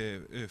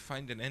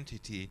find an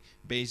entity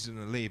based on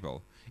a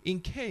label. In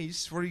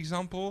case, for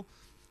example,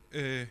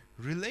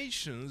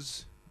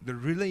 relations, the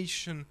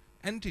relation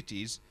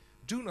entities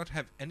do not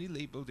have any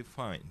label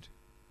defined.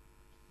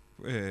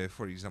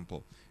 For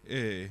example,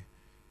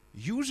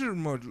 user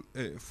model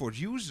for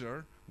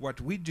user, what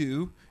we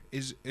do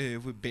is we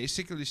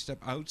basically step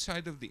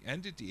outside of the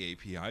entity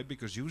API,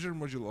 because user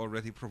module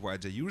already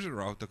provides a user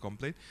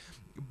autocomplete,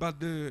 but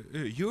the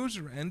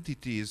user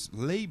entities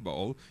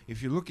label,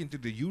 if you look into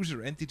the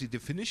user entity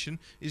definition,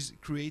 is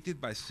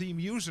created by theme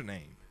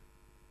username.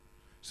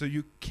 So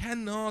you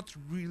cannot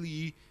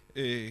really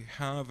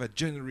have a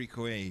generic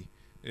way.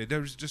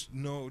 There's just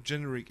no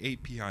generic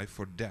API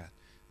for that,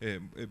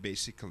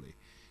 basically.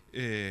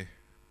 It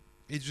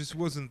just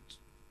wasn't,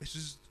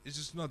 it's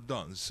just not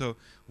done. So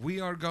we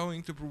are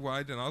going to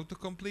provide an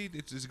autocomplete.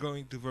 It is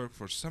going to work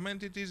for some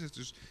entities. It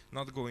is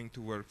not going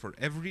to work for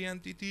every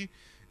entity,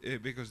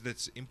 because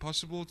that's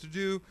impossible to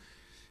do.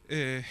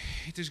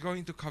 It is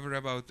going to cover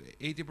about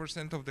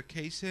 80% of the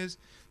cases.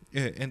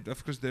 And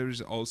of course there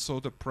is also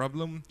the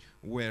problem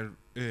where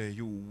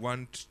you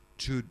want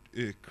to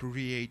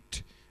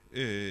create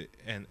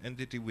an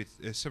entity with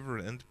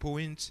several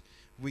endpoints.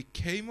 We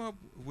came up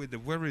with a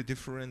very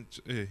different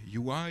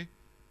UI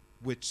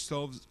which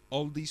solves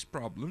all these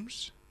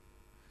problems,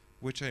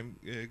 which I'm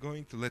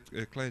going to let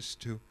Claes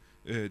to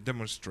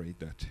demonstrate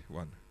that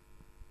one.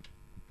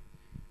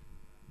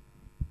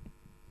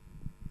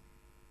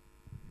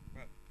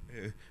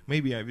 Well,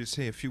 maybe I will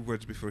say a few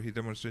words before he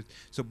demonstrates.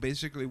 So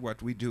basically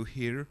what we do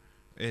here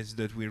is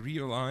that we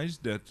realize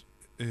that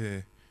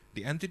the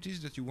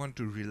entities that you want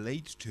to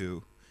relate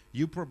to,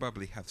 you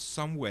probably have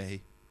some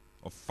way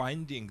of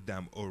finding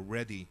them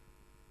already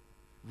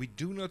We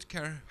do not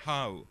care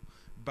how,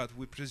 but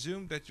we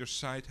presume that your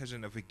site has a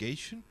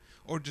navigation,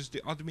 or just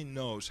the admin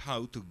knows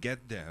how to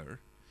get there,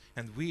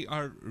 and we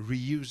are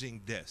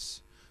reusing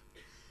this.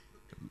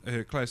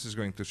 Claes is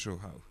going to show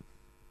how.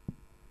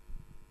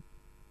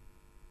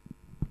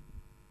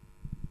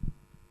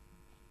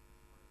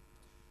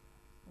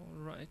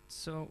 Alright,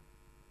 so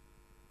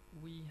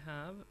we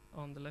have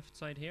on the left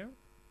side here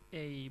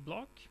a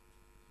block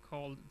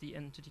called the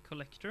entity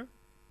collector,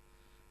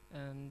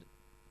 and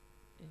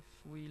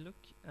if we look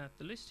at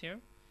the list here,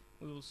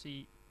 we will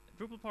see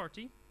Drupal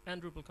party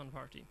and DrupalCon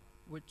party,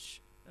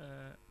 which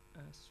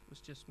as was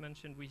just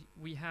mentioned,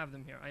 we have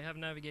them here. I have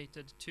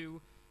navigated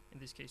to, in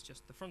this case,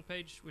 just the front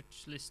page,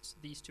 which lists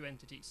these two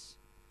entities.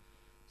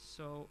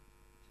 So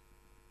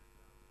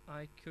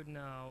I could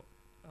now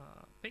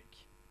pick.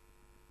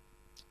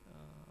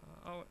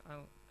 Oh,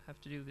 I'll have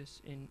to do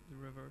this in the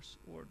reverse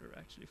order,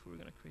 actually, if we're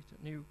going to create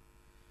a new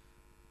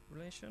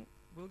relation.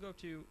 We'll go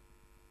to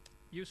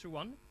user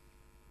 1,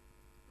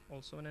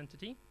 also an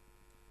entity.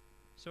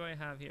 So I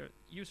have here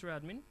user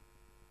admin,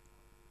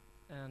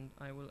 and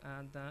I will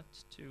add that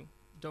to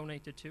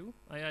donated to.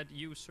 I add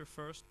user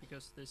first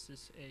because this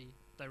is a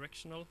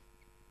directional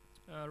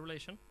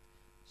relation.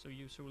 So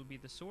user will be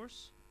the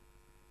source.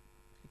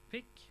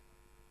 Click pick,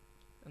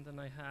 and then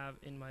I have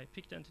in my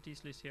picked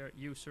entities list here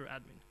user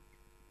admin.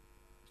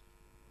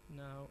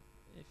 Now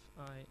if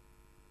I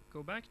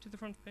go back to the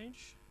front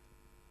page,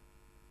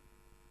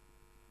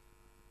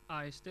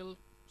 I still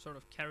sort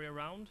of carry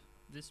around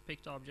this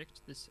picked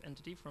object, this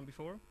entity from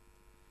before.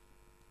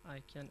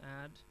 I can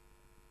add,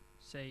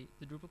 say,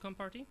 the DrupalCon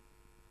party.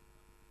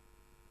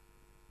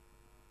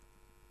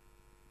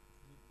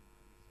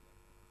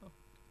 Oh.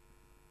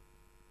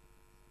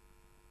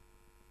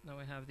 Now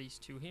I have these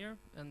two here,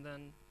 and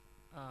then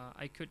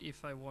I could,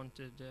 if I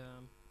wanted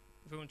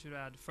to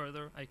add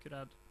further, I could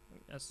add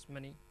as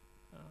many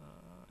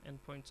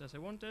endpoints as I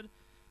wanted,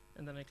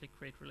 and then I click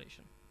create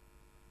relation,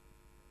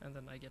 and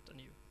then I get a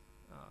new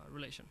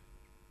relation.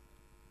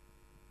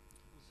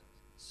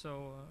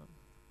 So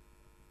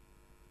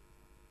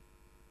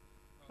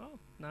oh,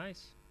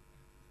 nice.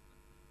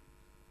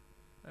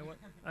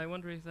 I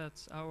wonder if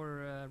that's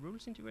our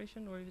rules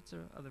integration or if it's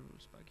a other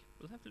rules bug.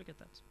 We'll have to look at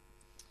that.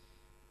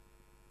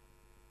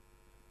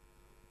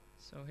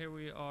 So here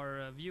we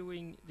are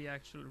viewing the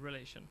actual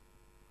relation.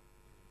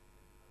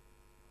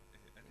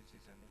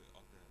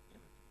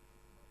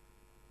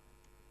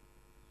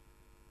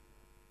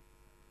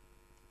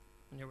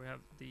 And here we have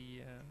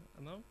the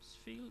amounts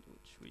field,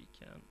 which we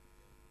can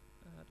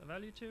add a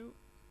value to.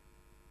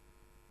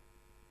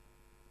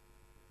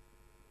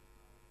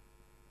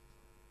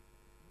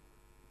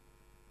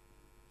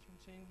 Can you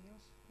say anything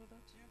else for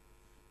that? Yeah.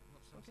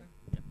 Okay.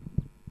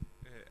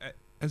 Yeah.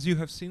 As you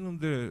have seen on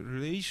the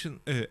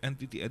relation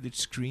entity edit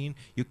screen,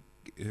 you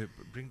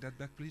bring that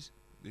back, please.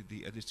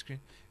 The edit screen.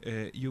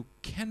 You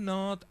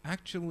cannot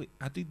actually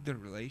edit the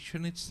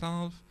relation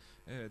itself.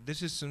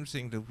 This is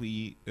something that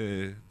we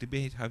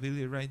debate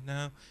heavily right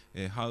now.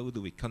 How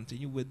do we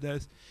continue with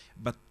this?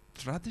 But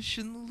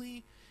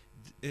traditionally,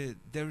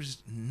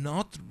 there's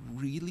not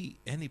really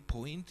any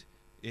point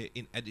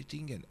in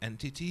editing an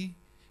entity,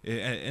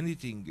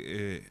 editing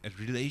a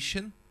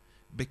relation,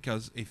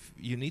 because if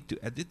you need to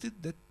edit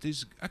it, that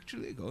is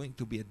actually going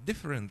to be a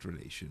different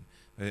relation.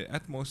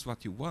 At most,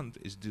 what you want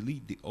is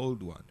delete the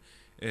old one.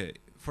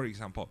 For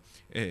example,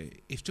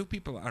 if two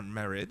people are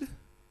married,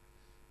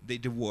 they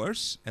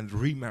divorce and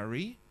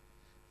remarry,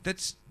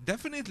 that's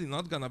definitely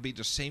not gonna be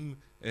the same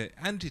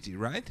entity,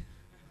 right?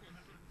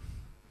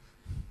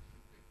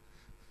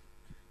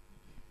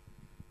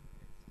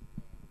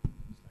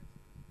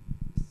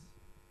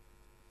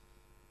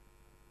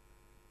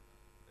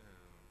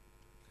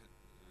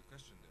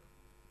 Question there.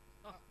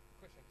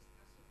 Questions?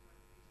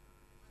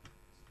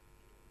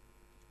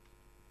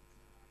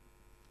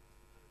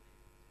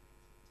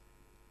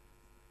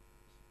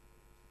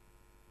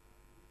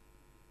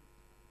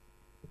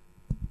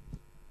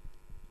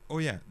 Oh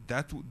yeah,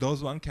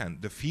 those one can.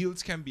 The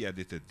fields can be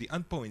edited. The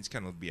endpoints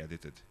cannot be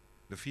edited.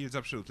 The fields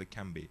absolutely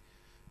can be.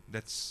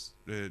 That's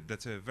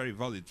a very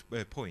valid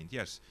point.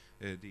 Yes,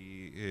 that's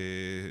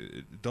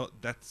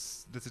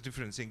a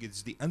different thing.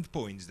 It's the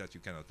endpoints that you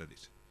cannot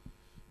edit.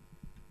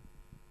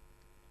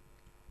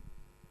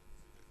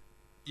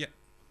 Yeah.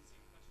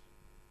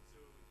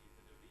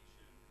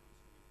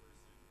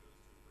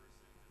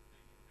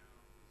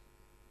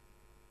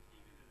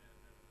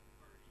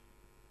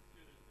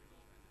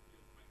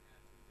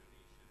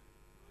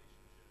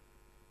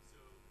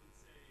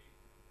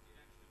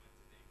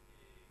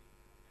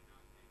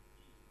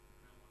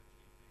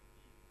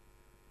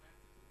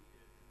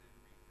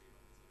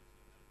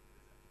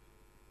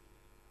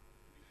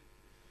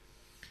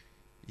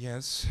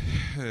 Yes,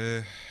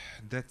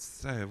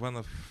 that's one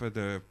of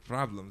the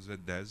problems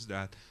with this,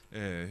 that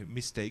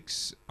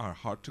mistakes are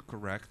hard to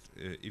correct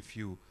if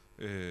you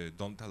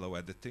don't allow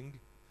editing.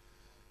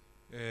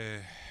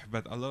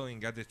 But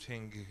allowing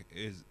editing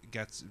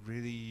gets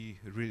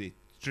really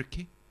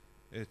tricky,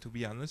 to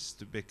be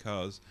honest,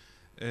 because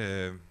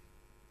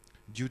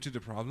due to the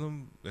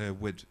problem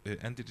with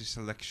entity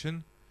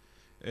selection,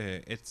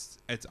 it's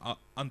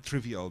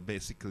untrivial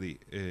basically.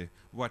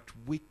 What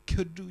we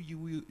could do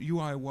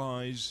UI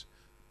wise,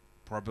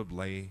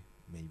 probably,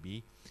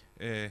 maybe,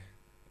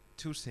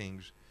 two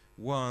things.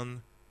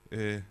 One,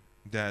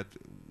 that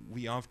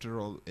we after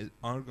all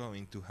are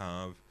going to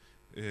have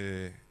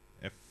a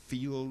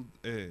field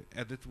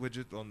edit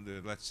widget on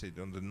the, let's say,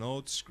 on the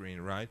node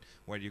screen, right,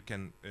 where you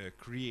can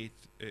create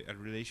a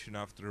relation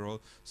after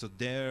all. So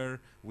there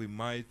we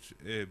might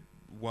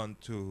want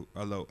to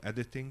allow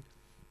editing.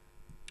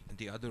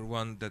 The other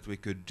one that we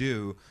could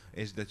do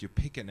is that you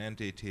pick an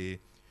entity,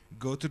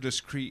 go to the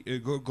screen,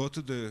 go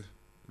to the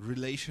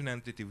relation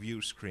entity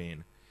view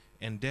screen,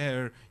 and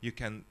there you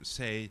can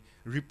say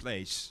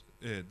replace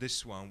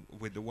this one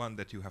with the one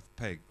that you have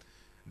pegged.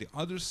 The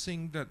other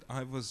thing that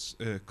I was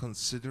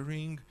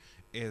considering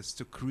is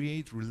to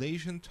create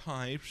relation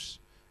types,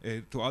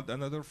 to add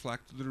another flag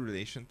to the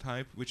relation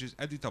type which is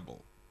editable.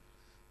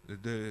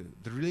 The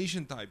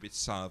relation type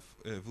itself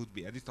would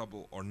be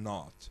editable or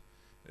not,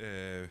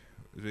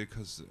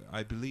 because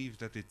I believe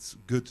that it's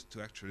good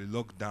to actually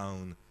lock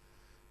down.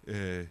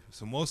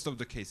 So most of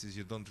the cases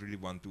you don't really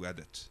want to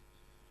edit.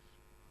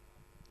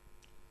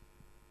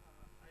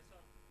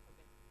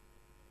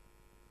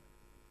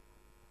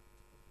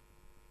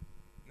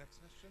 Next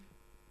question.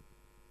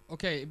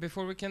 Okay,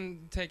 before we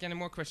can take any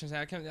more questions,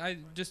 I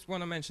just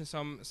want to mention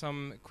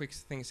some quick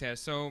things here.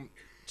 So,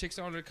 Chick's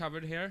already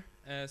covered here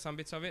some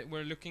bits of it.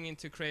 We're looking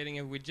into creating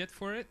a widget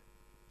for it,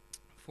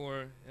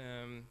 for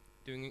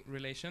doing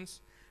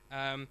relations.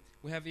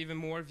 We have even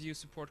more view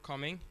support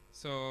coming,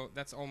 so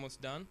that's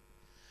almost done.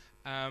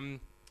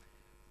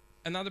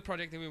 Another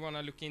project that we want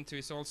to look into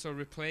is also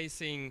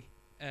replacing,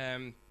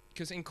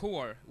 because in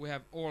core we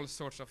have all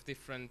sorts of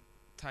different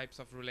types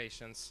of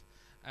relations,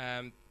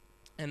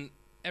 and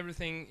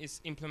everything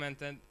is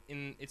implemented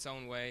in its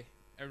own way.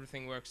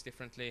 Everything works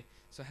differently.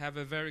 So have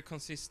a very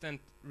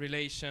consistent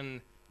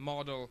relation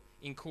model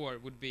in core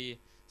would be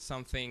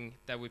something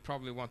that we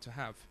probably want to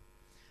have.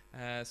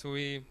 So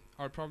we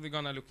are probably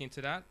gonna look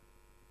into that.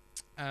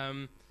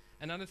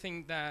 Another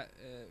thing that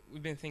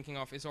we've been thinking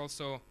of is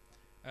also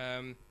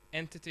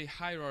entity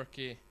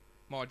hierarchy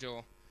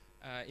module.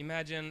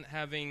 Imagine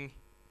having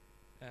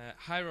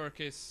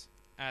hierarchies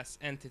as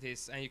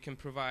entities, and you can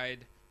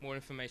provide more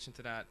information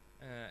to that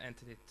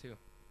entity too.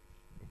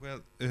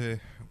 Well,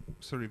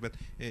 sorry, but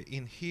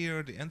in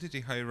here, the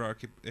entity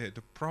hierarchy,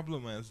 the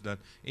problem is that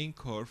in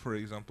core, for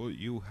example,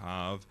 you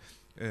have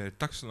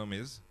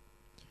taxonomies,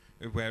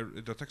 where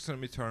the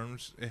taxonomy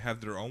terms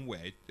have their own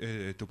way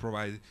to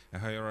provide a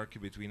hierarchy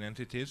between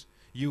entities.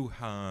 You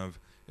have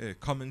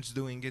comments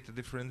doing it a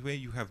different way.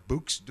 You have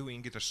books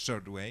doing it a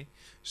third way.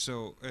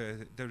 So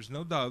there's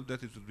no doubt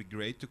that it would be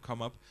great to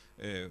come up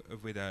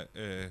with a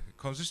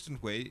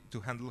consistent way to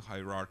handle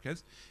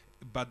hierarchies.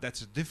 But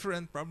that's a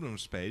different problem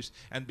space,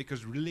 and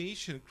because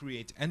relation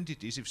creates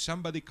entities, if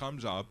somebody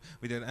comes up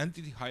with an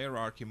entity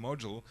hierarchy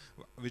module,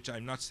 which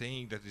I'm not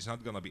saying that it's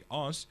not going to be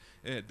us,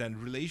 then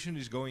relation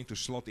is going to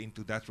slot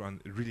into that one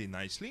really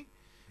nicely.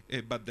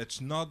 But that's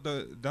not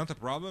a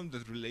problem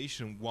that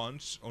relation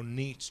wants or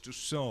needs to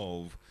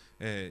solve.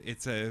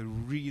 It's a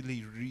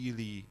really,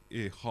 really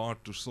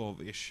hard to solve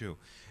issue.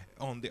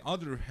 On the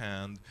other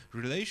hand,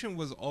 relation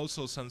was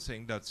also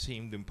something that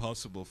seemed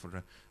impossible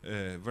for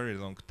a very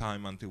long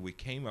time until we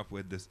came up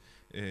with this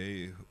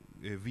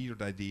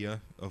weird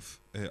idea of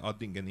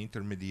adding an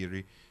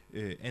intermediary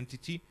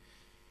entity.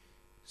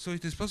 So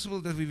it is possible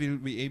that we will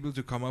be able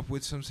to come up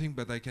with something,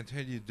 but I can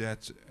tell you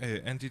that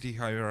entity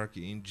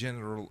hierarchy in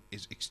general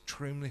is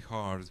extremely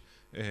hard,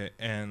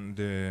 and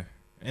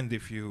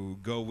if you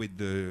go with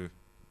the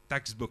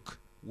textbook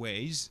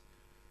ways,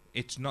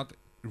 it's not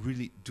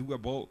really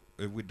doable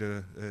with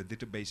the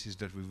databases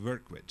that we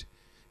work with,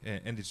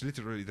 and it's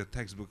literally the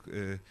textbook.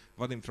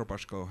 Vadim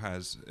Tropashko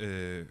has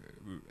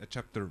a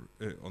chapter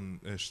on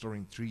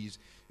storing trees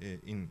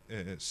in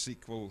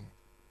SQL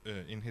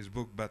in his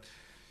book, but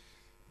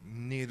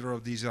neither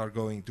of these are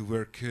going to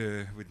work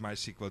with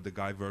MySQL. The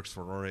guy works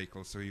for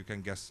Oracle, so you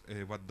can guess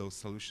what those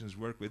solutions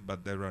work with,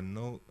 but there are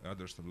no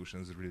other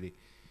solutions really.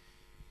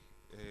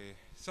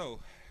 So,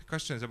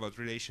 questions about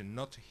relation,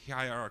 not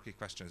hierarchy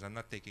questions. I'm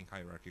not taking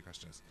hierarchy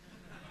questions.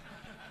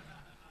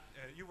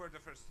 You were the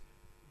first.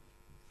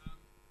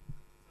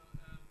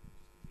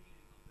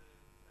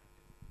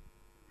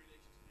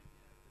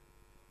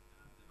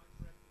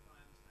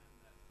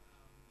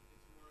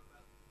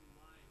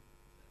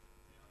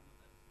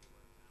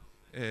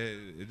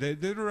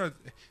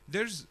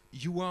 There's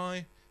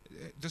UI.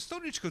 The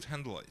storage could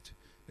handle it.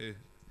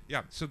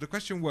 Yeah. So the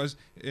question was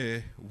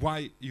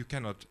why you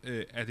cannot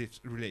edit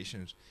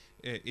relations.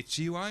 It's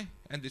UI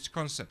and it's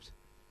concept.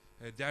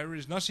 There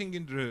is nothing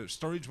in the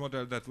storage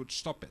model that would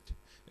stop it.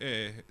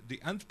 The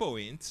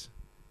endpoints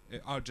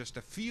are just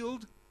a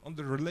field on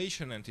the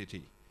relation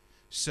entity.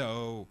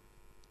 So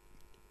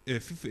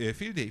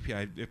Field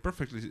API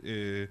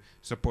perfectly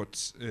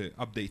supports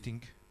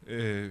updating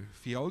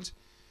fields.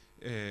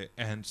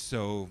 And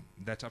so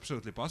that's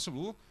absolutely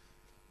possible.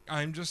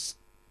 I'm just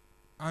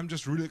I'm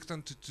just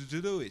reluctant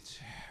to do it.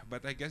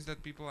 But I guess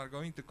that people are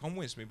going to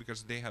convince me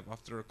because they have,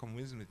 after all,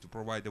 convinced me to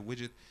provide a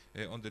widget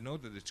on the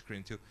node of the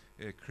screen to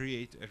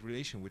create a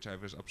relation, which I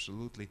was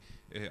absolutely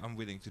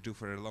unwilling to do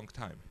for a long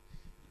time.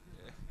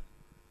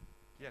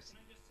 Yes. Can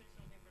I just say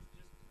something first?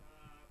 Just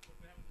what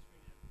we have on the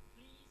screen here.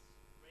 Please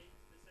rate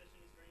the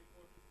session is very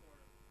important for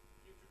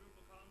future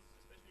DrupalCons,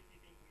 especially if you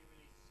think we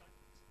really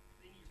sucked.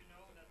 They need to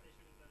know that they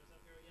shouldn't let us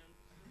up here again.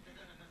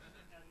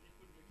 And it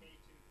would be okay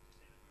to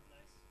say that we're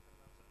nice about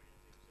us up again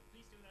too. So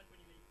please do that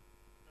when you leave.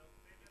 No,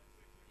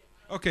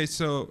 Okay,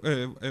 so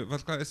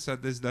what Claes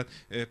said is that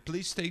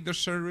please take the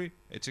survey.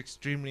 It's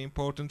extremely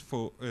important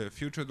for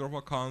future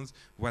DrupalCons.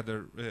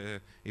 Whether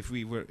if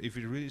we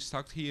really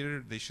stuck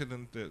here, they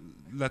shouldn't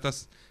let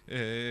us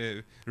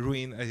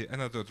ruin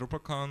another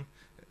DrupalCon.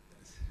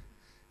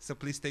 So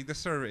please take the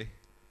survey.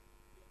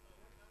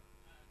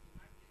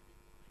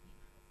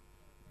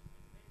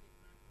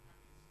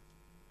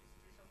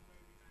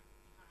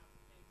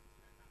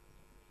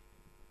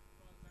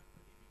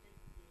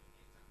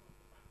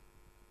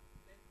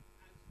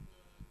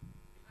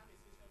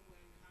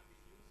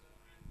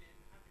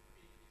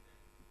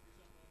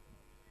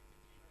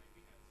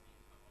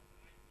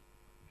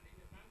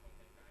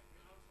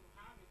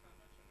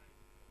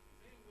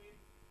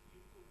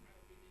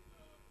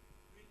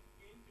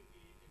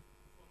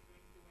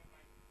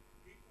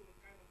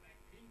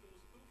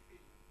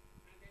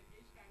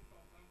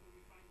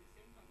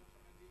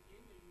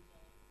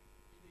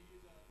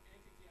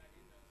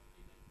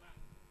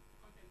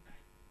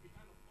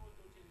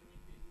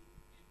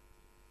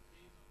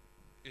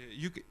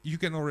 You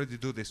can already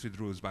do this with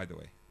rules, by the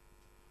way.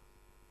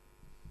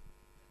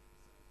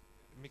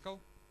 Mikkel?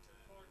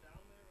 far down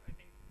there, I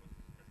think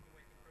has been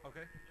waiting for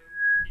Okay.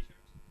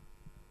 t-shirts.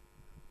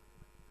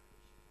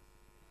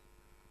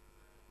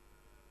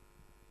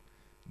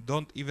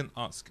 Don't even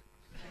ask.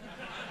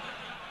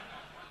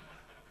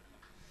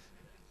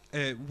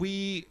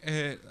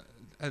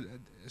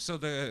 So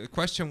the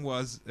question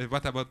was,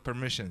 what about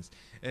permissions?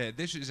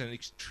 This is an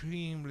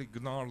extremely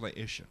gnarly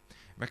issue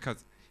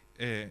because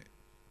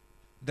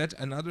that's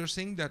another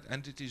thing that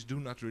entities do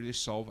not really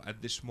solve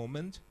at this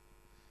moment,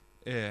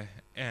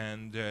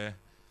 and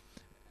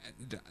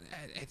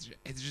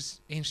it's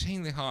just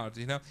insanely hard.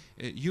 You know,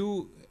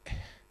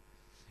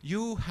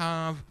 you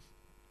have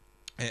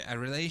a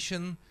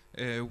relation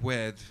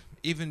with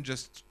even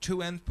just two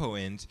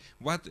endpoints.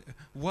 What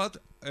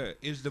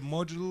is the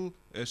module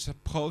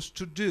supposed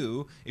to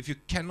do if you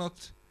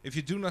cannot? If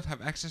you do not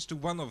have access to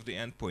one of the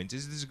endpoints,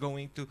 is this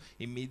going to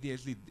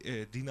immediately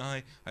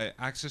deny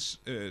access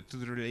to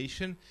the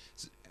relation?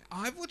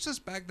 I would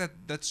suspect that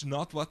that's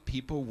not what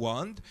people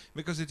want,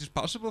 because it is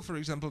possible, for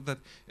example, that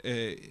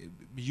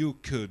you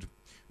could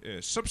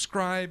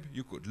subscribe,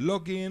 you could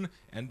log in,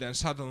 and then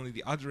suddenly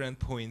the other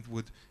endpoint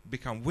would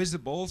become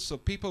visible. So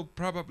people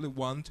probably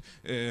want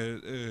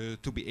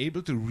to be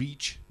able to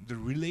reach the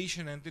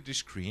relation entity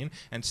screen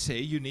and say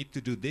you need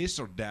to do this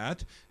or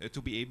that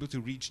to be able to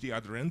reach the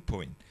other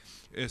endpoint.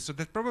 So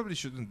that probably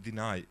shouldn't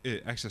deny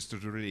access to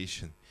the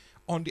relation.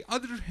 On the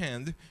other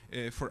hand,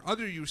 for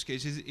other use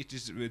cases, it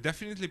is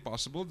definitely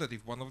possible that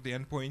if one of the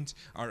endpoints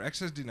are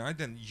access denied,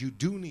 then you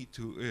do need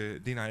to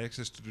deny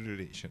access to the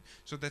relation.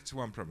 So that's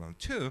one problem.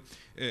 Two,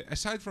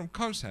 aside from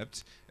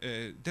concepts,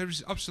 there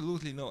is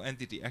absolutely no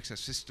entity access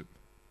system.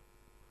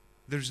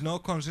 There's no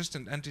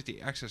consistent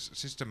entity access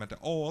system at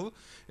all,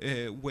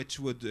 which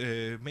would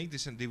make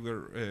this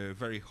endeavor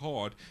very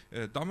hard.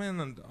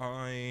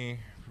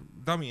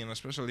 Damian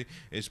especially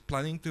is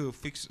planning to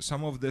fix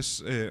some of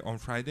this on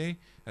Friday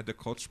at the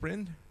code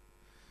sprint,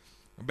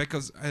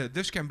 because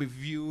this can be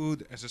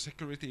viewed as a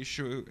security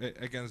issue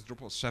against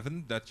Drupal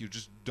 7, that you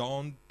just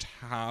don't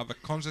have a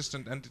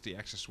consistent entity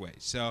access way.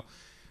 So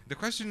the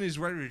question is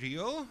very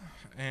real,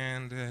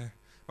 and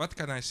what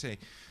can I say?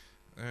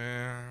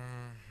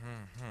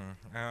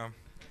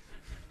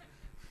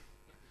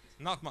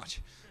 Not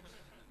much.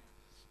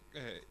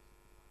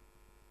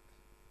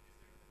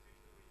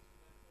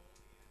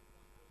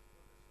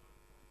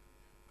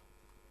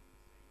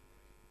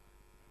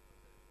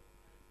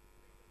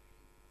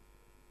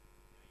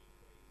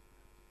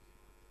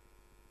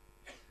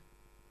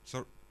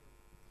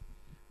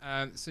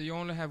 So you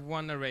only have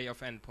one array of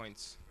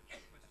endpoints.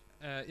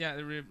 Yeah,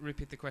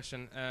 repeat the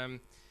question.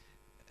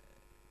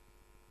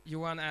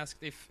 Johan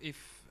asked if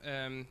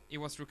it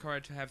was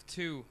required to have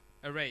two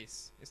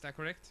arrays. Is that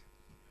correct?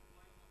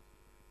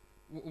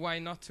 Why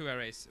not two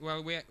arrays?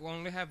 Well, we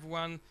only have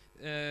one.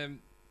 The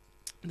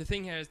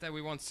thing here is that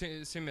we want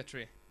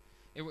symmetry.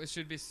 It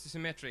should be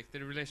symmetric.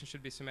 The relation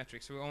should be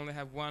symmetric. So we only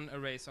have one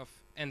array of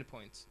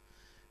endpoints.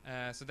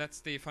 So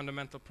that's the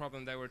fundamental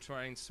problem that we're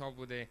trying to solve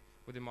with the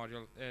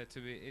module.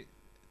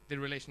 The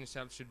relation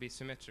itself should be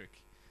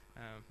symmetric.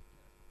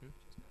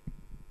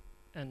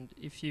 And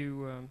if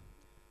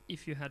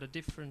you had a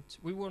different,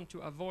 we want to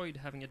avoid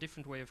having a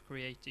different way of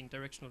creating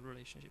directional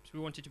relationships. We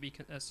want it to be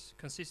as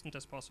consistent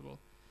as possible.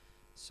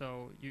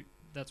 So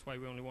that's why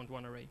we only want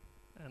one array.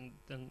 And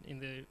then in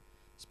the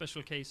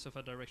special case of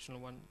a directional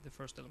one, the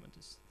first element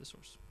is the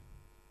source.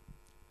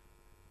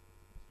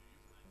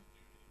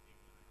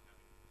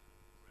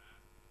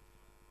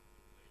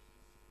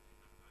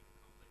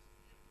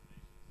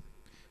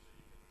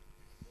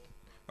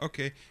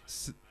 Okay.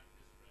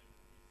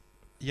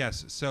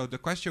 Yes, so the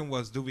question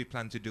was, do we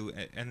plan to do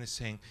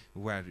anything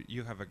where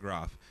you have a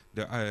graph?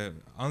 The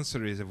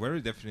answer is a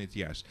very definite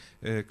yes.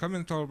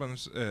 Common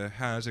Turbans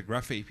has a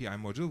graph API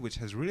module which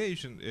has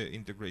relation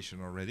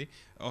integration already.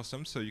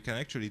 Awesome, so you can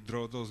actually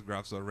draw those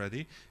graphs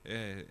already,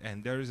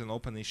 and there is an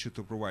open issue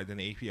to provide an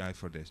API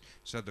for this.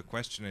 So the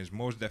question is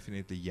most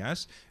definitely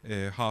yes.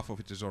 Half of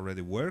it is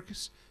already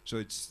works, so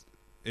it's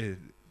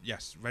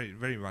yes, very,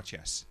 very much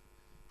yes.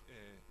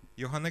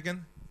 Johan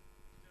again?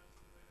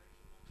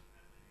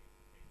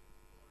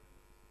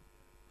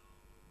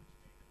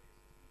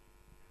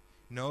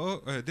 No,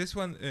 this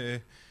one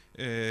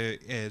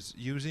is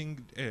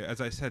using,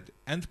 as I said,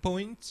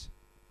 endpoints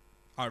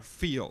are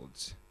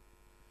fields.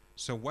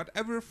 So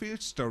whatever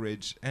field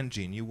storage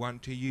engine you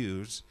want to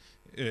use,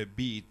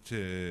 be it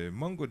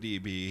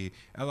MongoDB,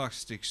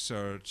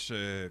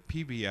 Elasticsearch,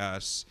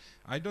 PBS,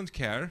 I don't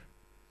care.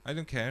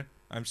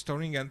 I'm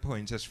storing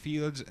endpoints as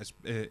fields as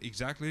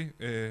exactly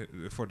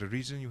for the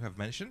reason you have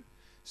mentioned,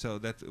 so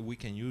that we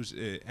can use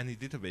any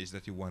database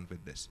that you want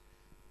with this.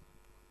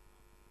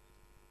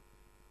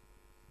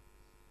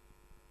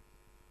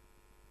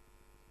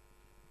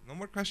 No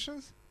more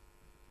questions?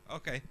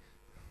 Okay.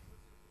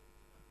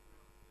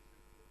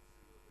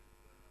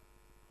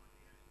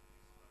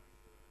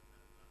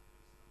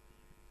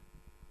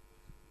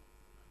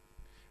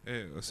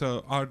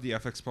 So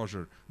RDF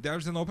exposure.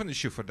 There's an open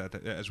issue for that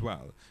as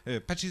well.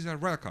 Patches are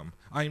welcome.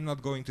 I'm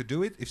not going to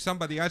do it. If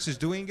somebody else is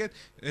doing it,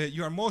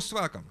 you are most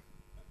welcome.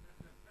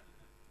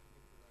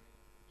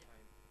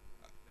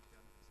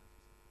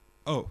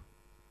 Oh.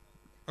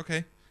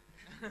 Okay.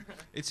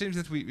 It seems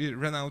that we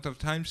ran out of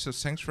time, so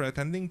thanks for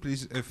attending.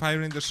 Please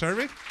fire in the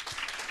survey.